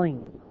temple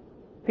clean.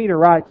 Peter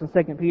writes in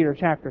 2 Peter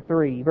chapter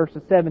 3,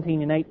 verses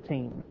 17 and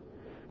 18,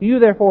 "You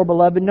therefore,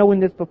 beloved, knowing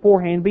this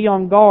beforehand, be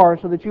on guard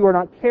so that you are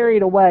not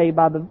carried away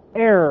by the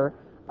error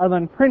of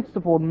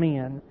unprincipled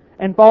men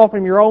and fall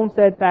from your own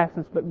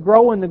steadfastness, but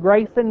grow in the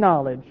grace and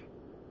knowledge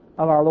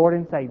of our Lord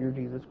and Savior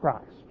Jesus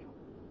Christ."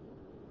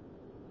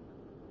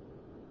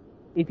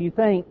 If you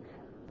think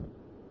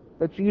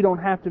that you don't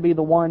have to be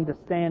the one to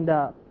stand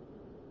up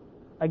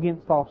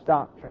against false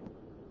doctrine,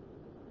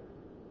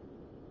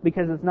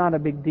 because it's not a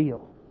big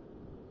deal.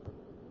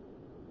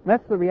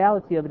 That's the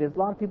reality of it, is a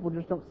lot of people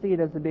just don't see it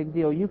as a big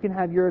deal. You can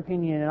have your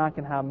opinion and I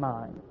can have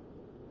mine.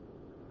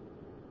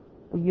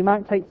 Well, you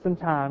might take some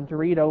time to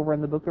read over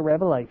in the book of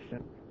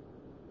Revelation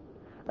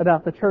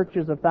about the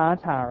churches of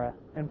Thyatira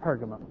and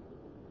Pergamum,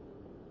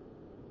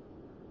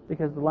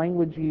 because the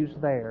language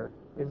used there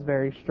is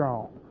very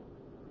strong.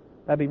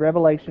 That'd be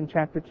Revelation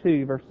chapter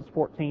 2, verses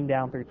 14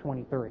 down through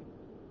 23.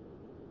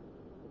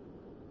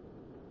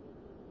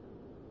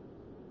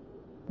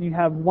 You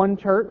have one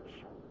church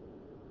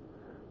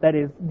that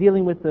is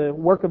dealing with the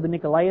work of the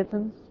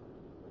Nicolaitans,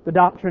 the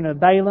doctrine of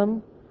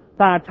Balaam.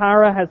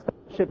 Thyatira has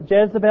fellowshiped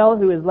Jezebel,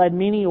 who has led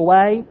many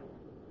away.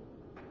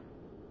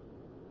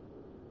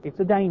 It's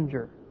a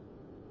danger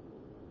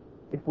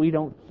if we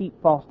don't keep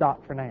false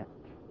doctrine out.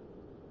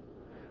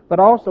 But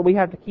also we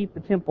have to keep the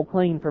temple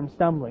clean from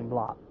stumbling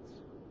blocks.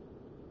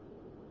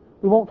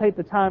 We won't take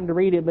the time to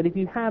read it, but if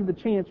you have the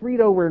chance, read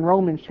over in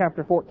Romans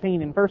chapter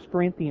 14 and 1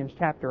 Corinthians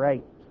chapter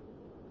 8.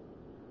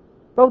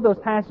 Both those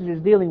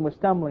passages dealing with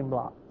stumbling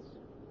blocks.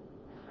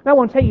 And I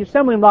want to tell you,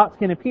 stumbling blocks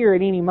can appear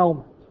at any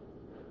moment.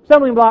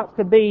 Stumbling blocks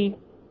could be,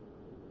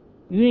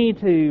 you need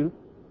to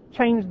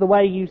change the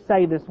way you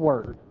say this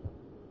word.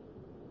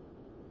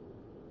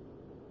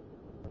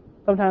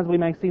 Sometimes we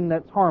may seem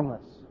that's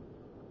harmless.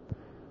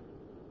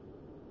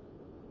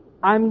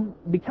 I'm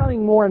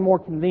becoming more and more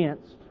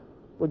convinced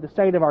with the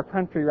state of our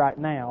country right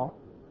now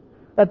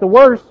that the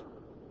worst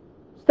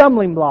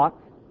stumbling block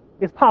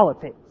is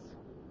politics.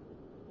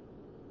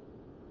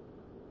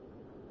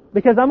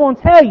 Because I'm going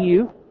to tell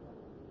you,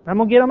 I'm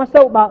going to get on my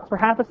soapbox for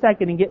half a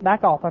second and get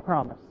back off, I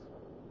promise.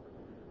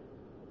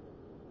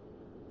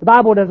 The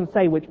Bible doesn't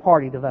say which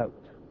party to vote.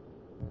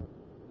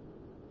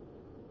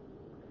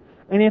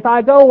 And if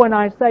I go and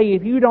I say,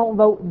 if you don't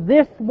vote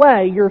this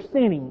way, you're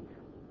sinning,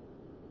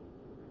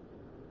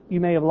 you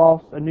may have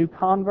lost a new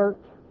convert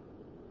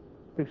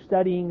through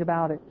studying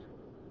about it.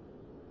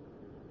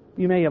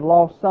 You may have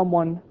lost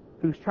someone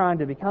who's trying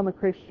to become a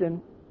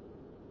Christian.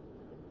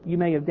 You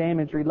may have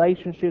damaged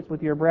relationships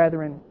with your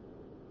brethren.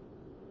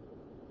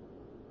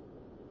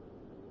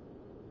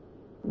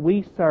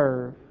 We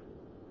serve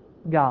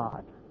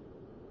God,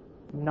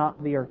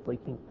 not the earthly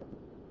kingdom.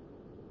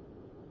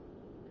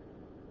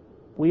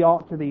 We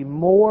ought to be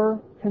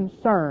more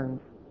concerned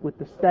with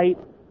the state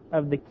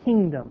of the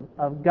kingdom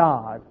of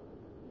God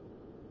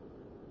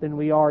than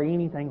we are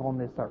anything on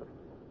this earth.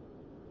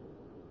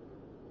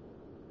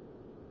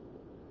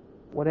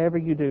 Whatever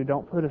you do,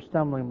 don't put a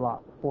stumbling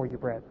block before your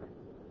brethren.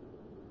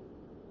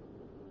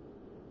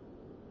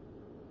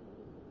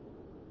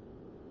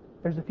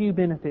 There's a few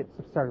benefits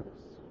of service.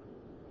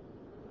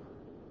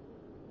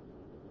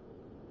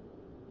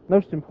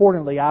 Most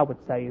importantly, I would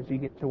say, is you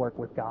get to work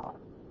with God.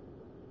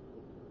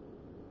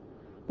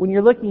 When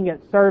you're looking at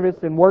service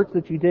and works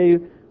that you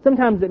do,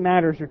 sometimes it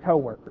matters your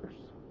coworkers.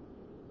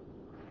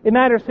 It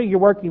matters who you're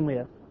working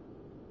with.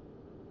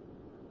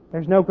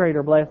 There's no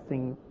greater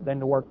blessing than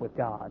to work with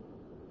God,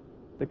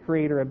 the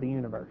Creator of the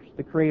universe,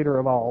 the Creator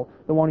of all,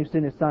 the one who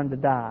sent His Son to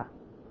die.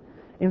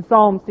 In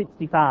Psalm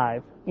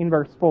 65, in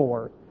verse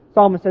 4,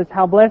 Psalmist says,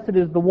 "How blessed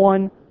is the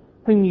one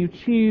whom you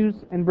choose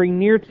and bring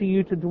near to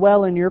you to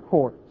dwell in your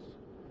courts.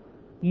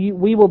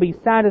 We will be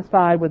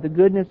satisfied with the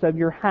goodness of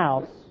your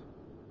house,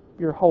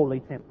 your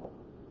holy temple."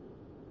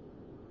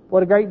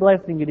 What a great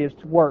blessing it is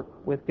to work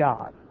with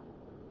God.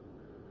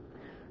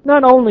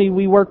 Not only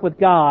we work with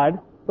God,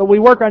 but we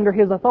work under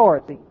His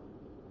authority.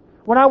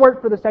 When I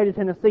worked for the state of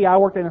Tennessee, I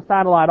worked in a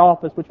satellite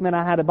office, which meant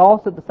I had a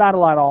boss at the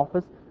satellite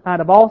office, I had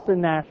a boss in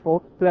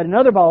Nashville, who had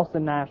another boss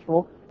in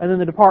Nashville, and then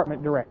the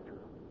department director.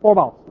 4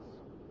 bosses.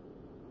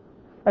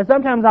 And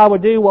sometimes I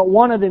would do what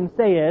one of them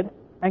said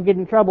and get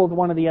in trouble with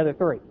one of the other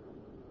 3.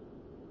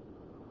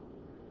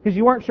 Because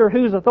you weren't sure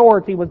whose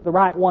authority was the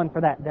right one for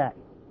that day.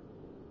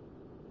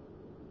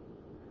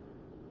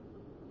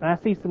 And I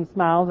see some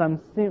smiles. I'm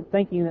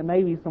thinking that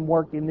maybe some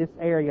work in this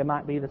area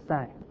might be the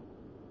same.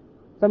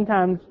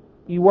 Sometimes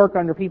you work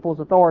under people's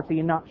authority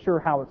and not sure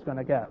how it's going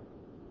to go.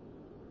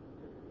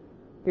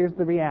 Here's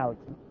the reality.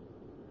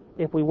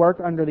 If we work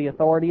under the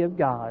authority of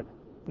God,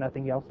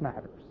 nothing else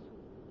matters.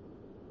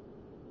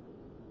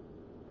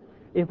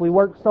 If we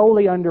work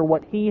solely under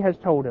what He has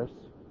told us,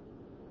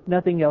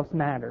 nothing else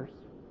matters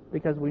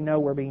because we know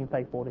we're being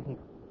faithful to Him.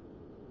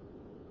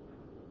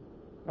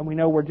 And we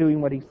know we're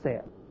doing what He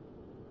said.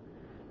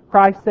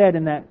 Christ said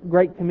in that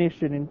Great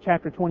Commission in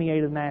chapter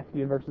 28 of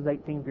Matthew, verses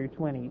 18 through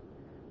 20,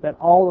 that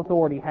all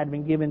authority had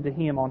been given to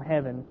Him in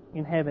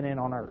heaven and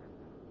on earth.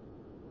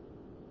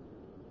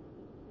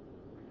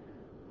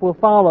 If we'll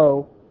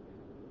follow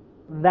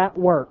that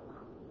work,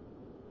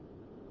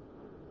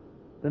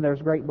 then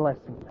there's great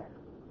blessing there.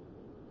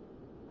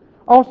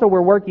 Also,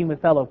 we're working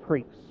with fellow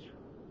priests.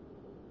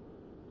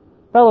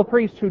 Fellow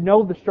priests who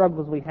know the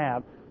struggles we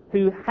have,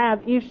 who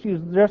have issues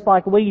just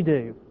like we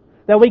do,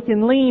 that we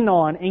can lean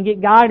on and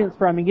get guidance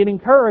from and get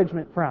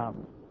encouragement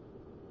from.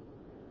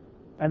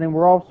 And then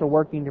we're also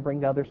working to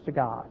bring others to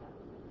God.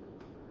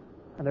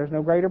 And there's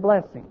no greater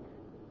blessing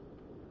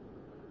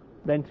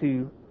than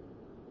to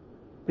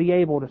be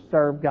able to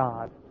serve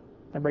God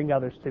and bring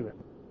others to Him.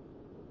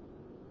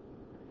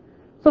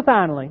 So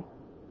finally,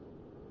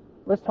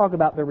 let's talk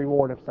about the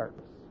reward of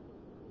service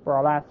for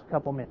our last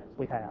couple minutes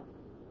we have.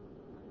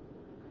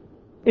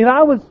 If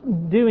I was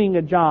doing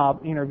a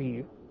job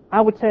interview,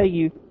 I would tell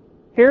you,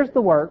 here's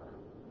the work,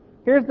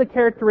 here's the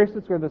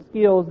characteristics or the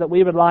skills that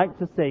we would like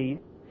to see,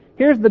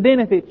 here's the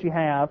benefits you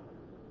have,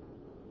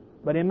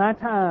 but in my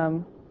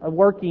time of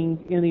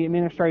working in the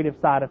administrative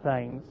side of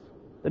things,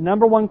 the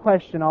number one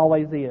question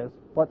always is,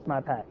 what's my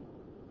pay?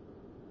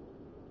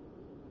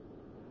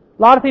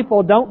 A lot of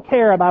people don't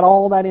care about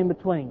all that in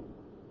between.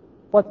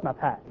 What's my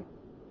pay?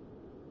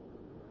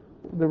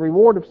 The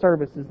reward of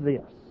service is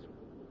this.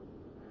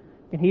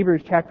 In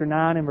Hebrews chapter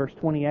 9 and verse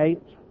 28,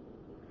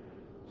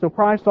 so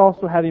Christ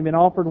also, having been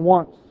offered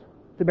once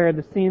to bear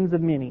the sins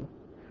of many,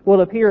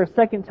 will appear a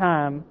second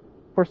time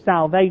for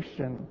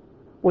salvation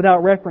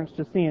without reference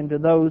to sin to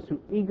those who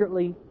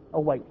eagerly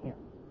await Him.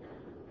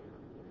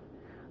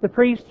 The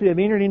priests who have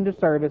entered into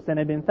service and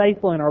have been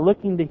faithful and are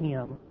looking to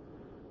Him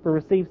will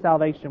receive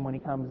salvation when He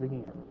comes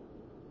again.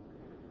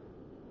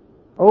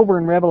 Over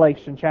in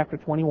Revelation chapter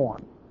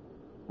 21,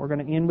 we're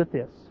going to end with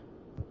this.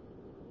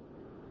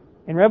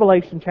 In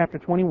Revelation chapter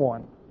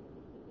 21,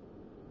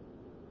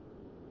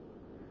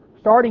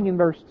 starting in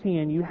verse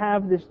 10, you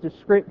have this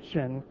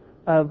description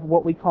of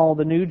what we call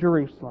the New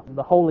Jerusalem,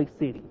 the holy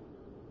city.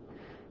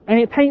 And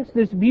it paints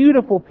this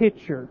beautiful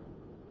picture.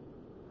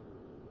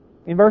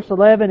 In verse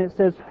 11 it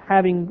says,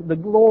 having the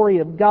glory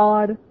of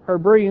God, her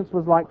brilliance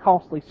was like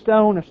costly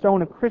stone, a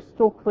stone of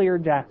crystal clear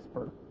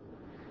jasper.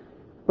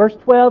 Verse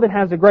 12, it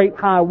has a great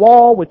high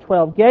wall with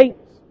 12 gates.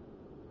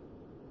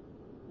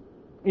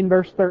 In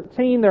verse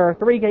 13, there are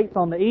 3 gates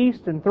on the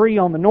east, and 3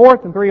 on the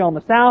north, and 3 on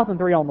the south, and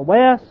 3 on the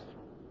west.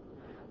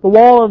 The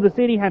wall of the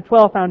city had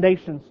 12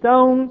 foundation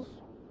stones.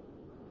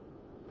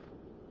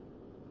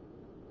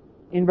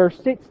 In verse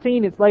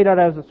 16, it's laid out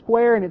as a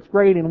square, and it's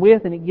great in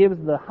width, and it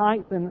gives the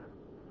height. And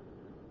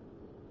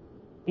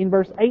in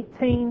verse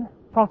 18,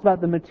 it talks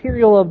about the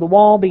material of the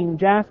wall being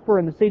jasper,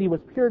 and the city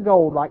was pure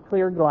gold like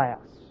clear glass.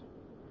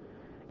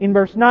 In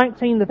verse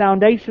 19, the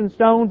foundation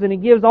stones, and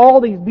it gives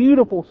all these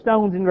beautiful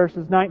stones in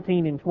verses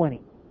 19 and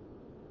 20.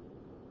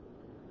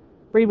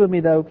 Read with me,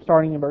 though,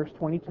 starting in verse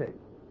 22.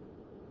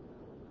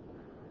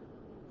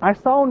 I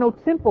saw no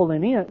temple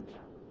in it,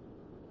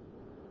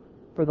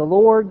 for the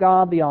Lord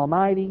God the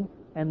Almighty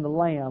and the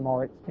Lamb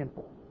are its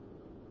temple.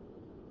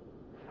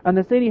 And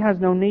the city has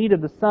no need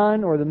of the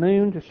sun or the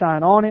moon to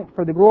shine on it,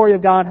 for the glory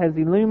of God has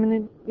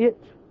illuminated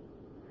it,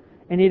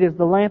 and it is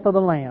the lamp of the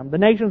Lamb. The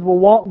nations will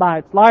walk by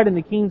its light, and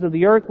the kings of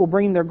the earth will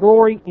bring their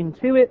glory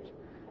into it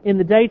in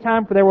the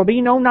daytime, for there will be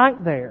no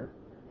night there.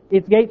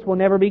 Its gates will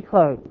never be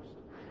closed.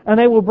 And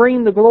they will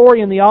bring the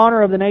glory and the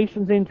honor of the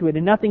nations into it,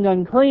 and nothing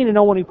unclean and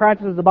no one who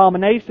practices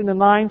abomination and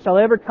lying shall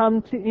ever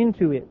come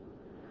into it,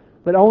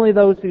 but only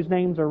those whose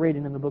names are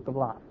written in the book of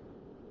life.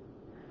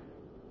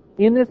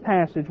 In this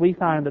passage, we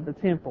find that the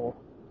temple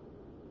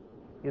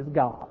is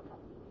God.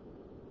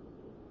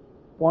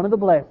 One of the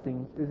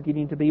blessings is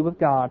getting to be with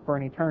God for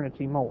an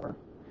eternity more.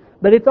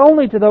 But it's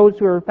only to those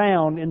who are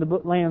found in the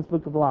Lamb's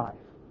book of life.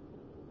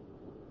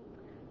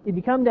 If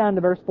you come down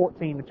to verse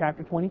 14 of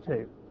chapter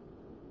 22,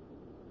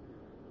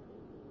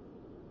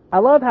 I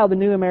love how the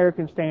New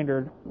American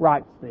Standard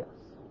writes this.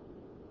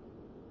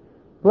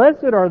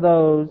 Blessed are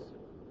those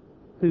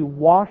who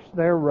wash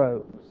their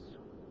robes,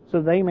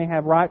 so they may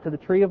have right to the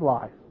tree of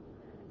life,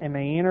 and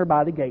may enter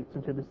by the gates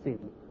into the city.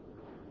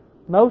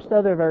 Most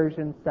other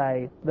versions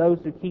say, those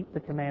who keep the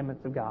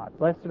commandments of God.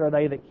 Blessed are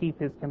they that keep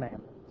His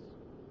commandments.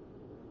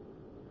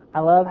 I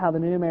love how the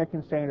New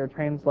American Standard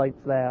translates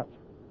that.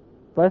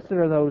 Blessed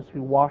are those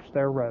who wash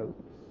their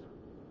robes.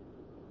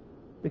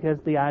 Because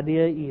the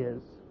idea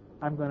is,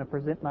 I'm going to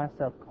present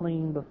myself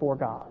clean before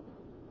God.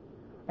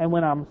 And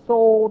when I'm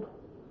sold,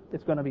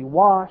 it's going to be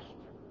washed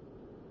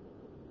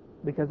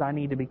because I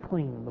need to be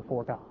clean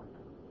before God.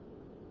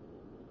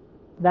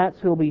 That's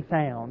who will be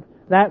found.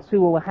 That's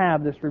who will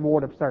have this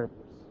reward of service.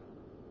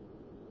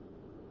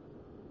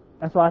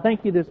 And so I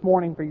thank you this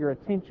morning for your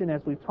attention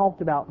as we've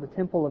talked about the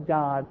temple of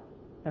God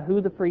and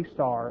who the priests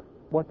are,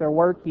 what their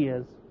work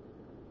is,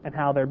 and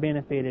how they're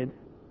benefited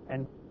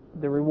and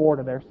the reward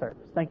of their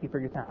service. Thank you for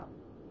your time.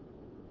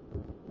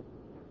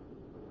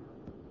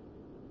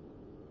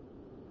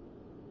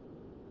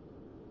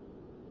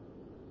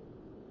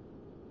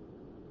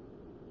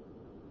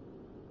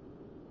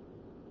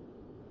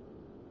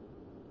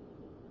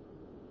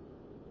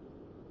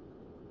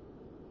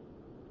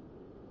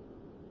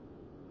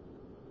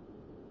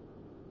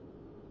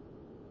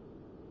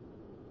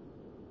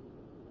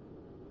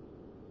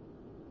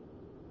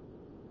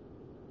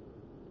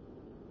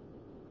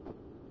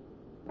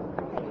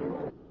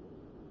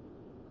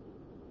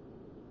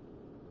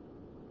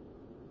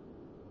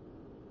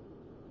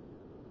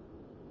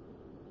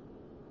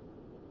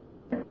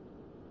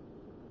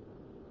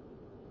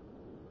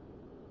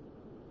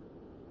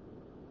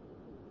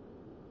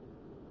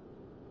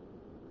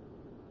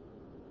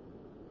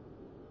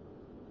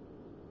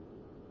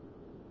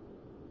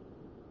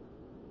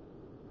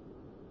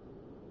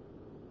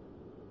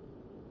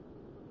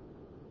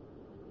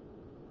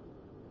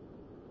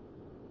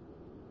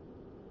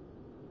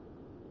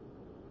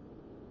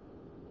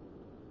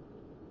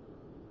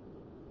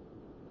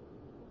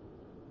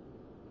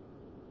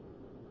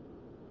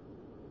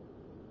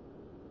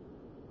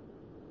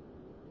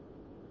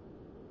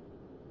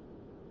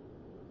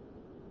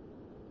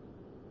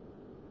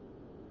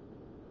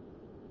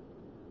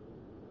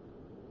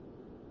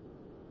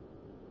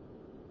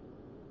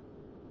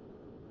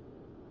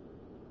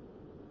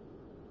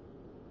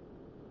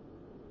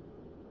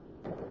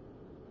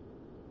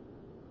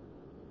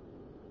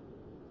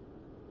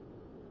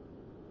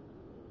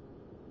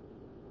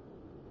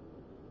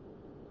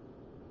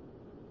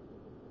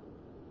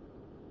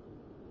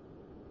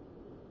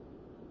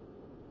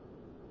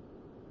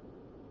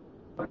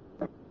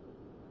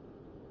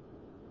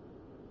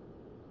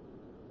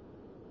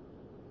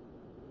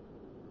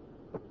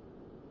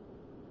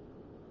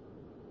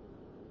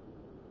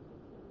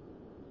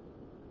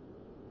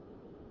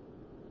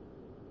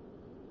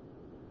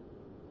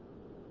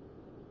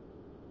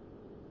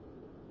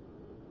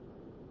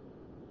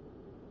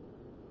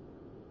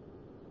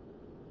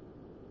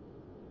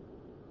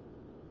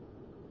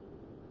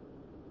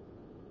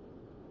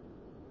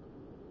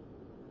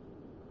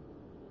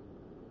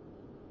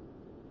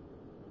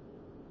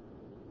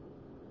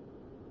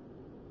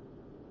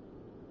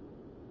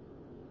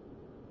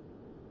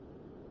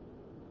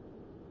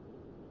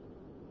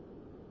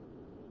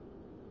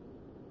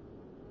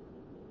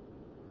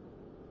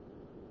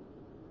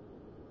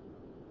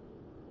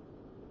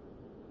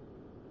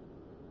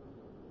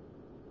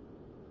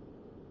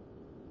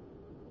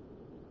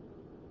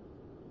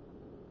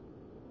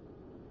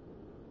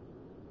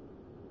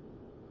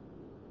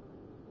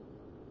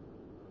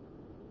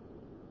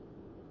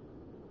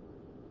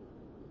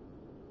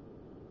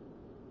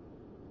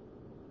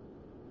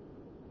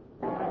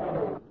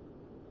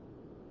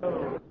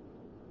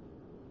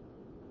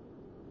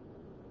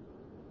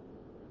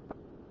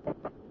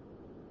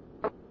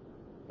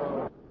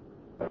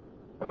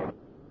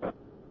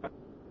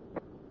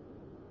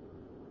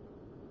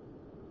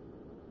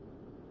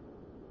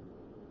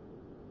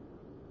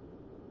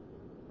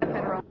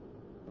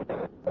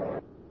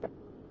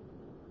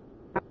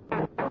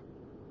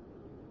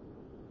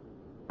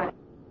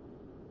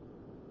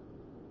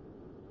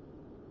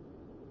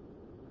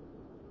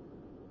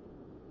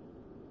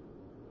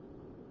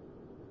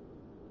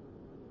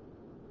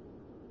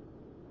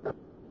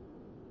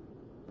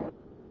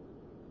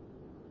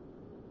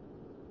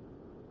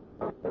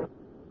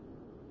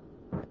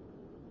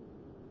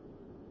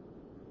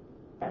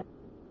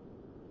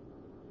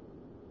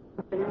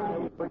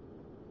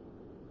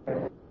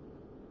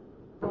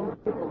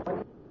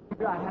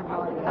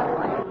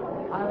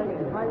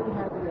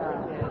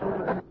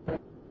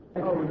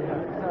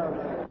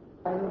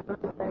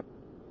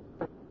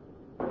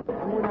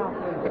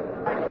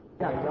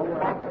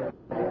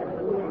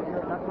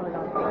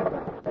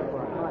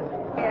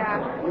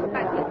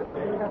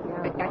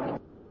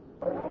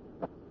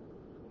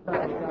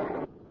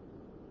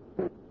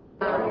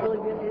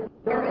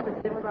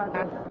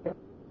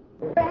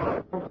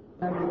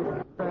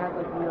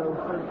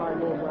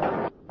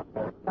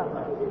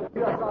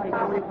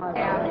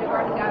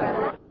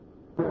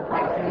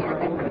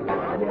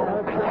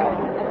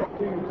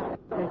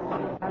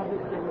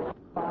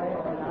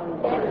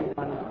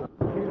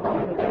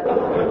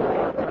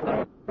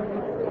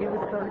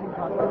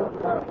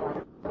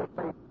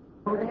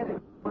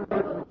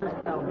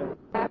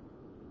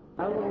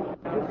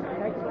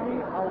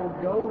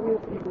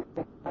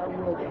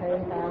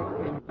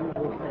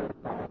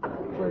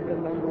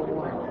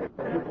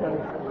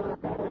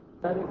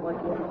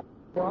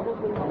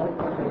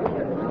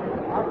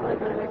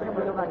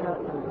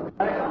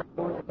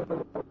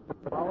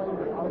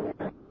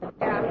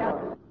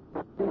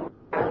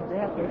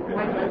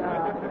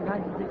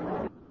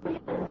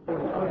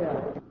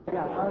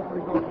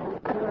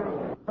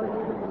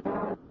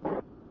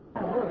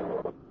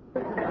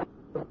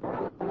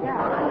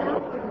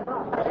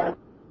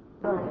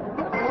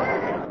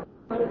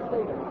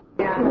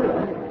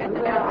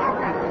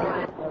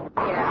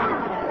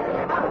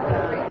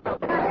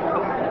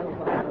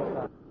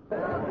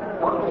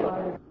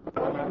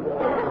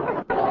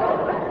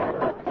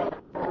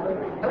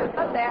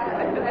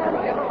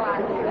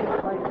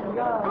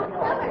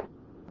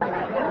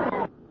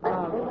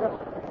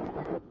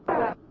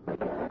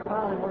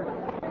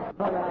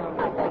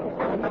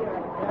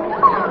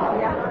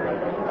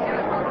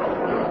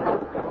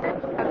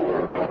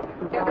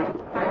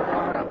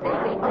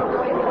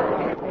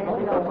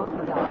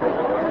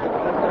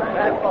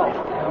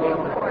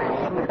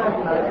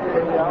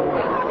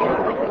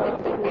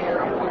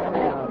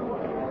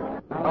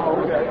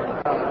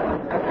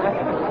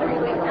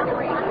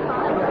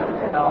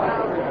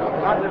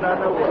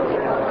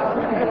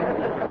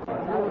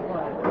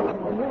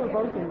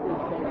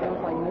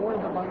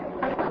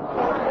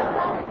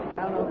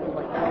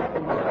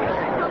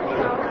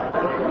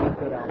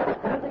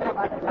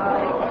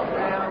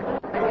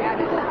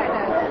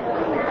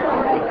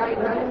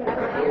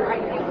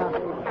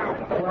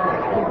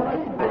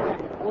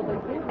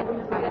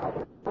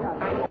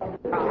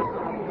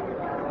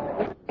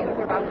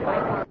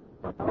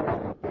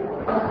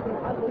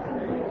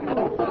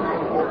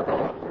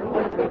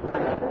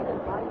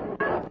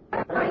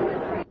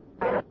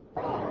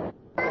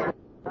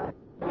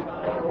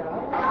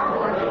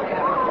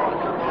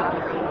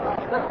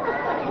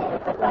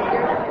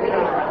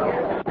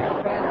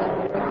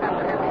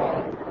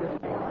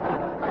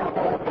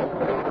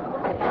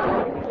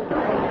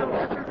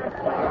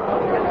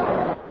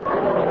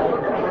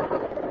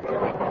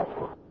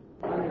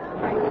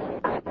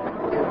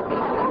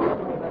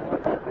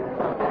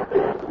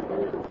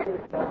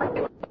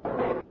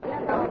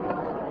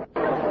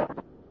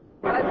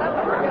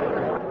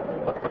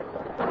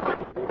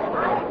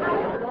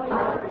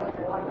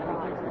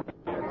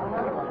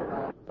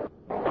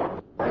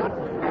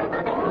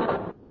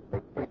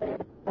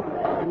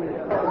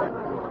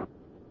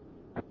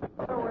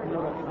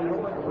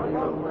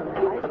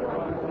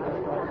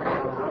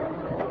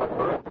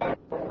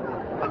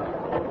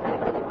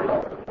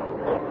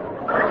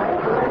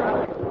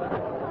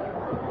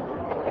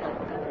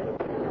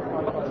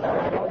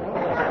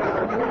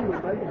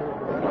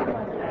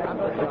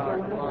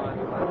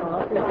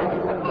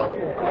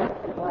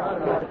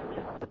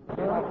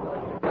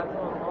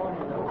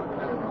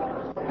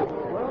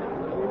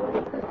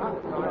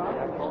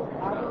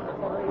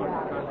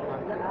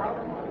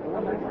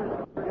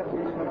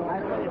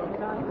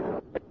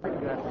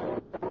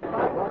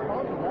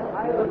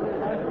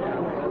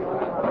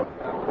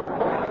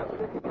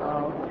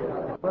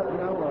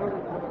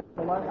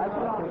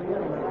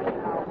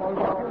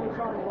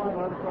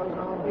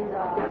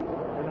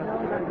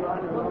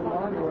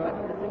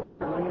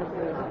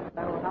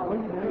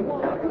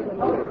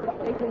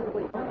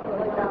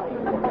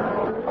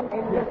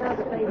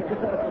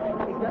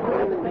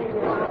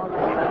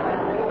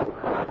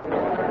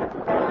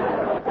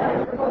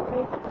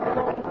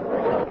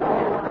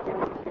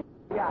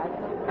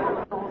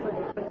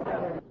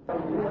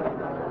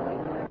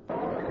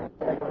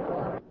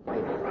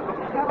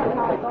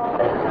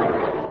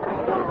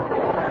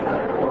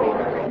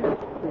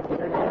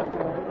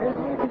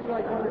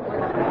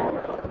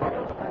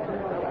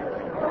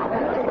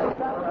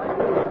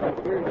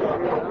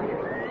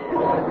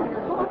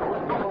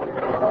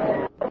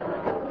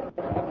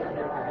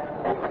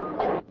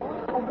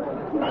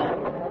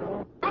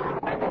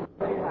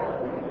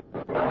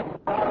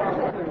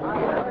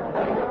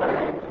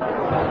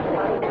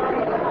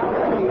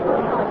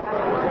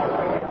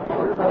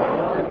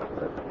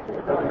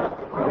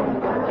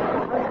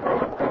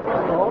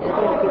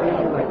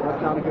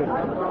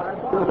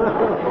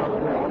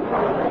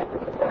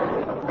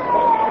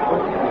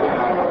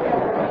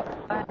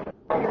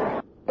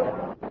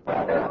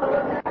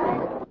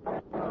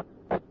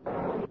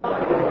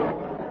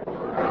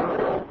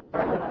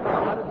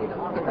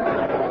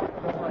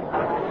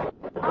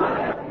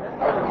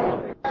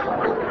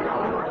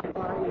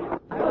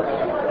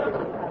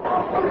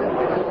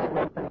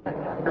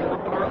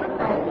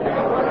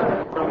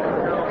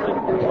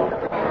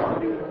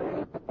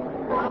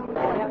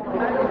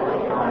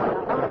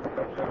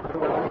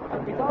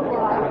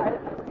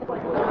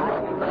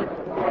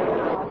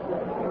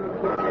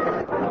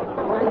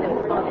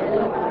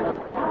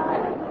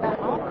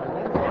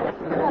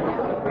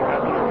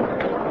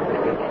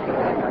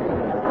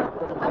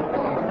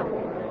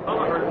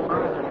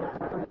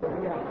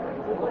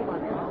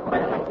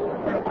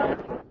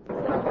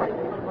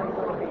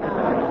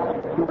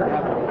 to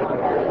have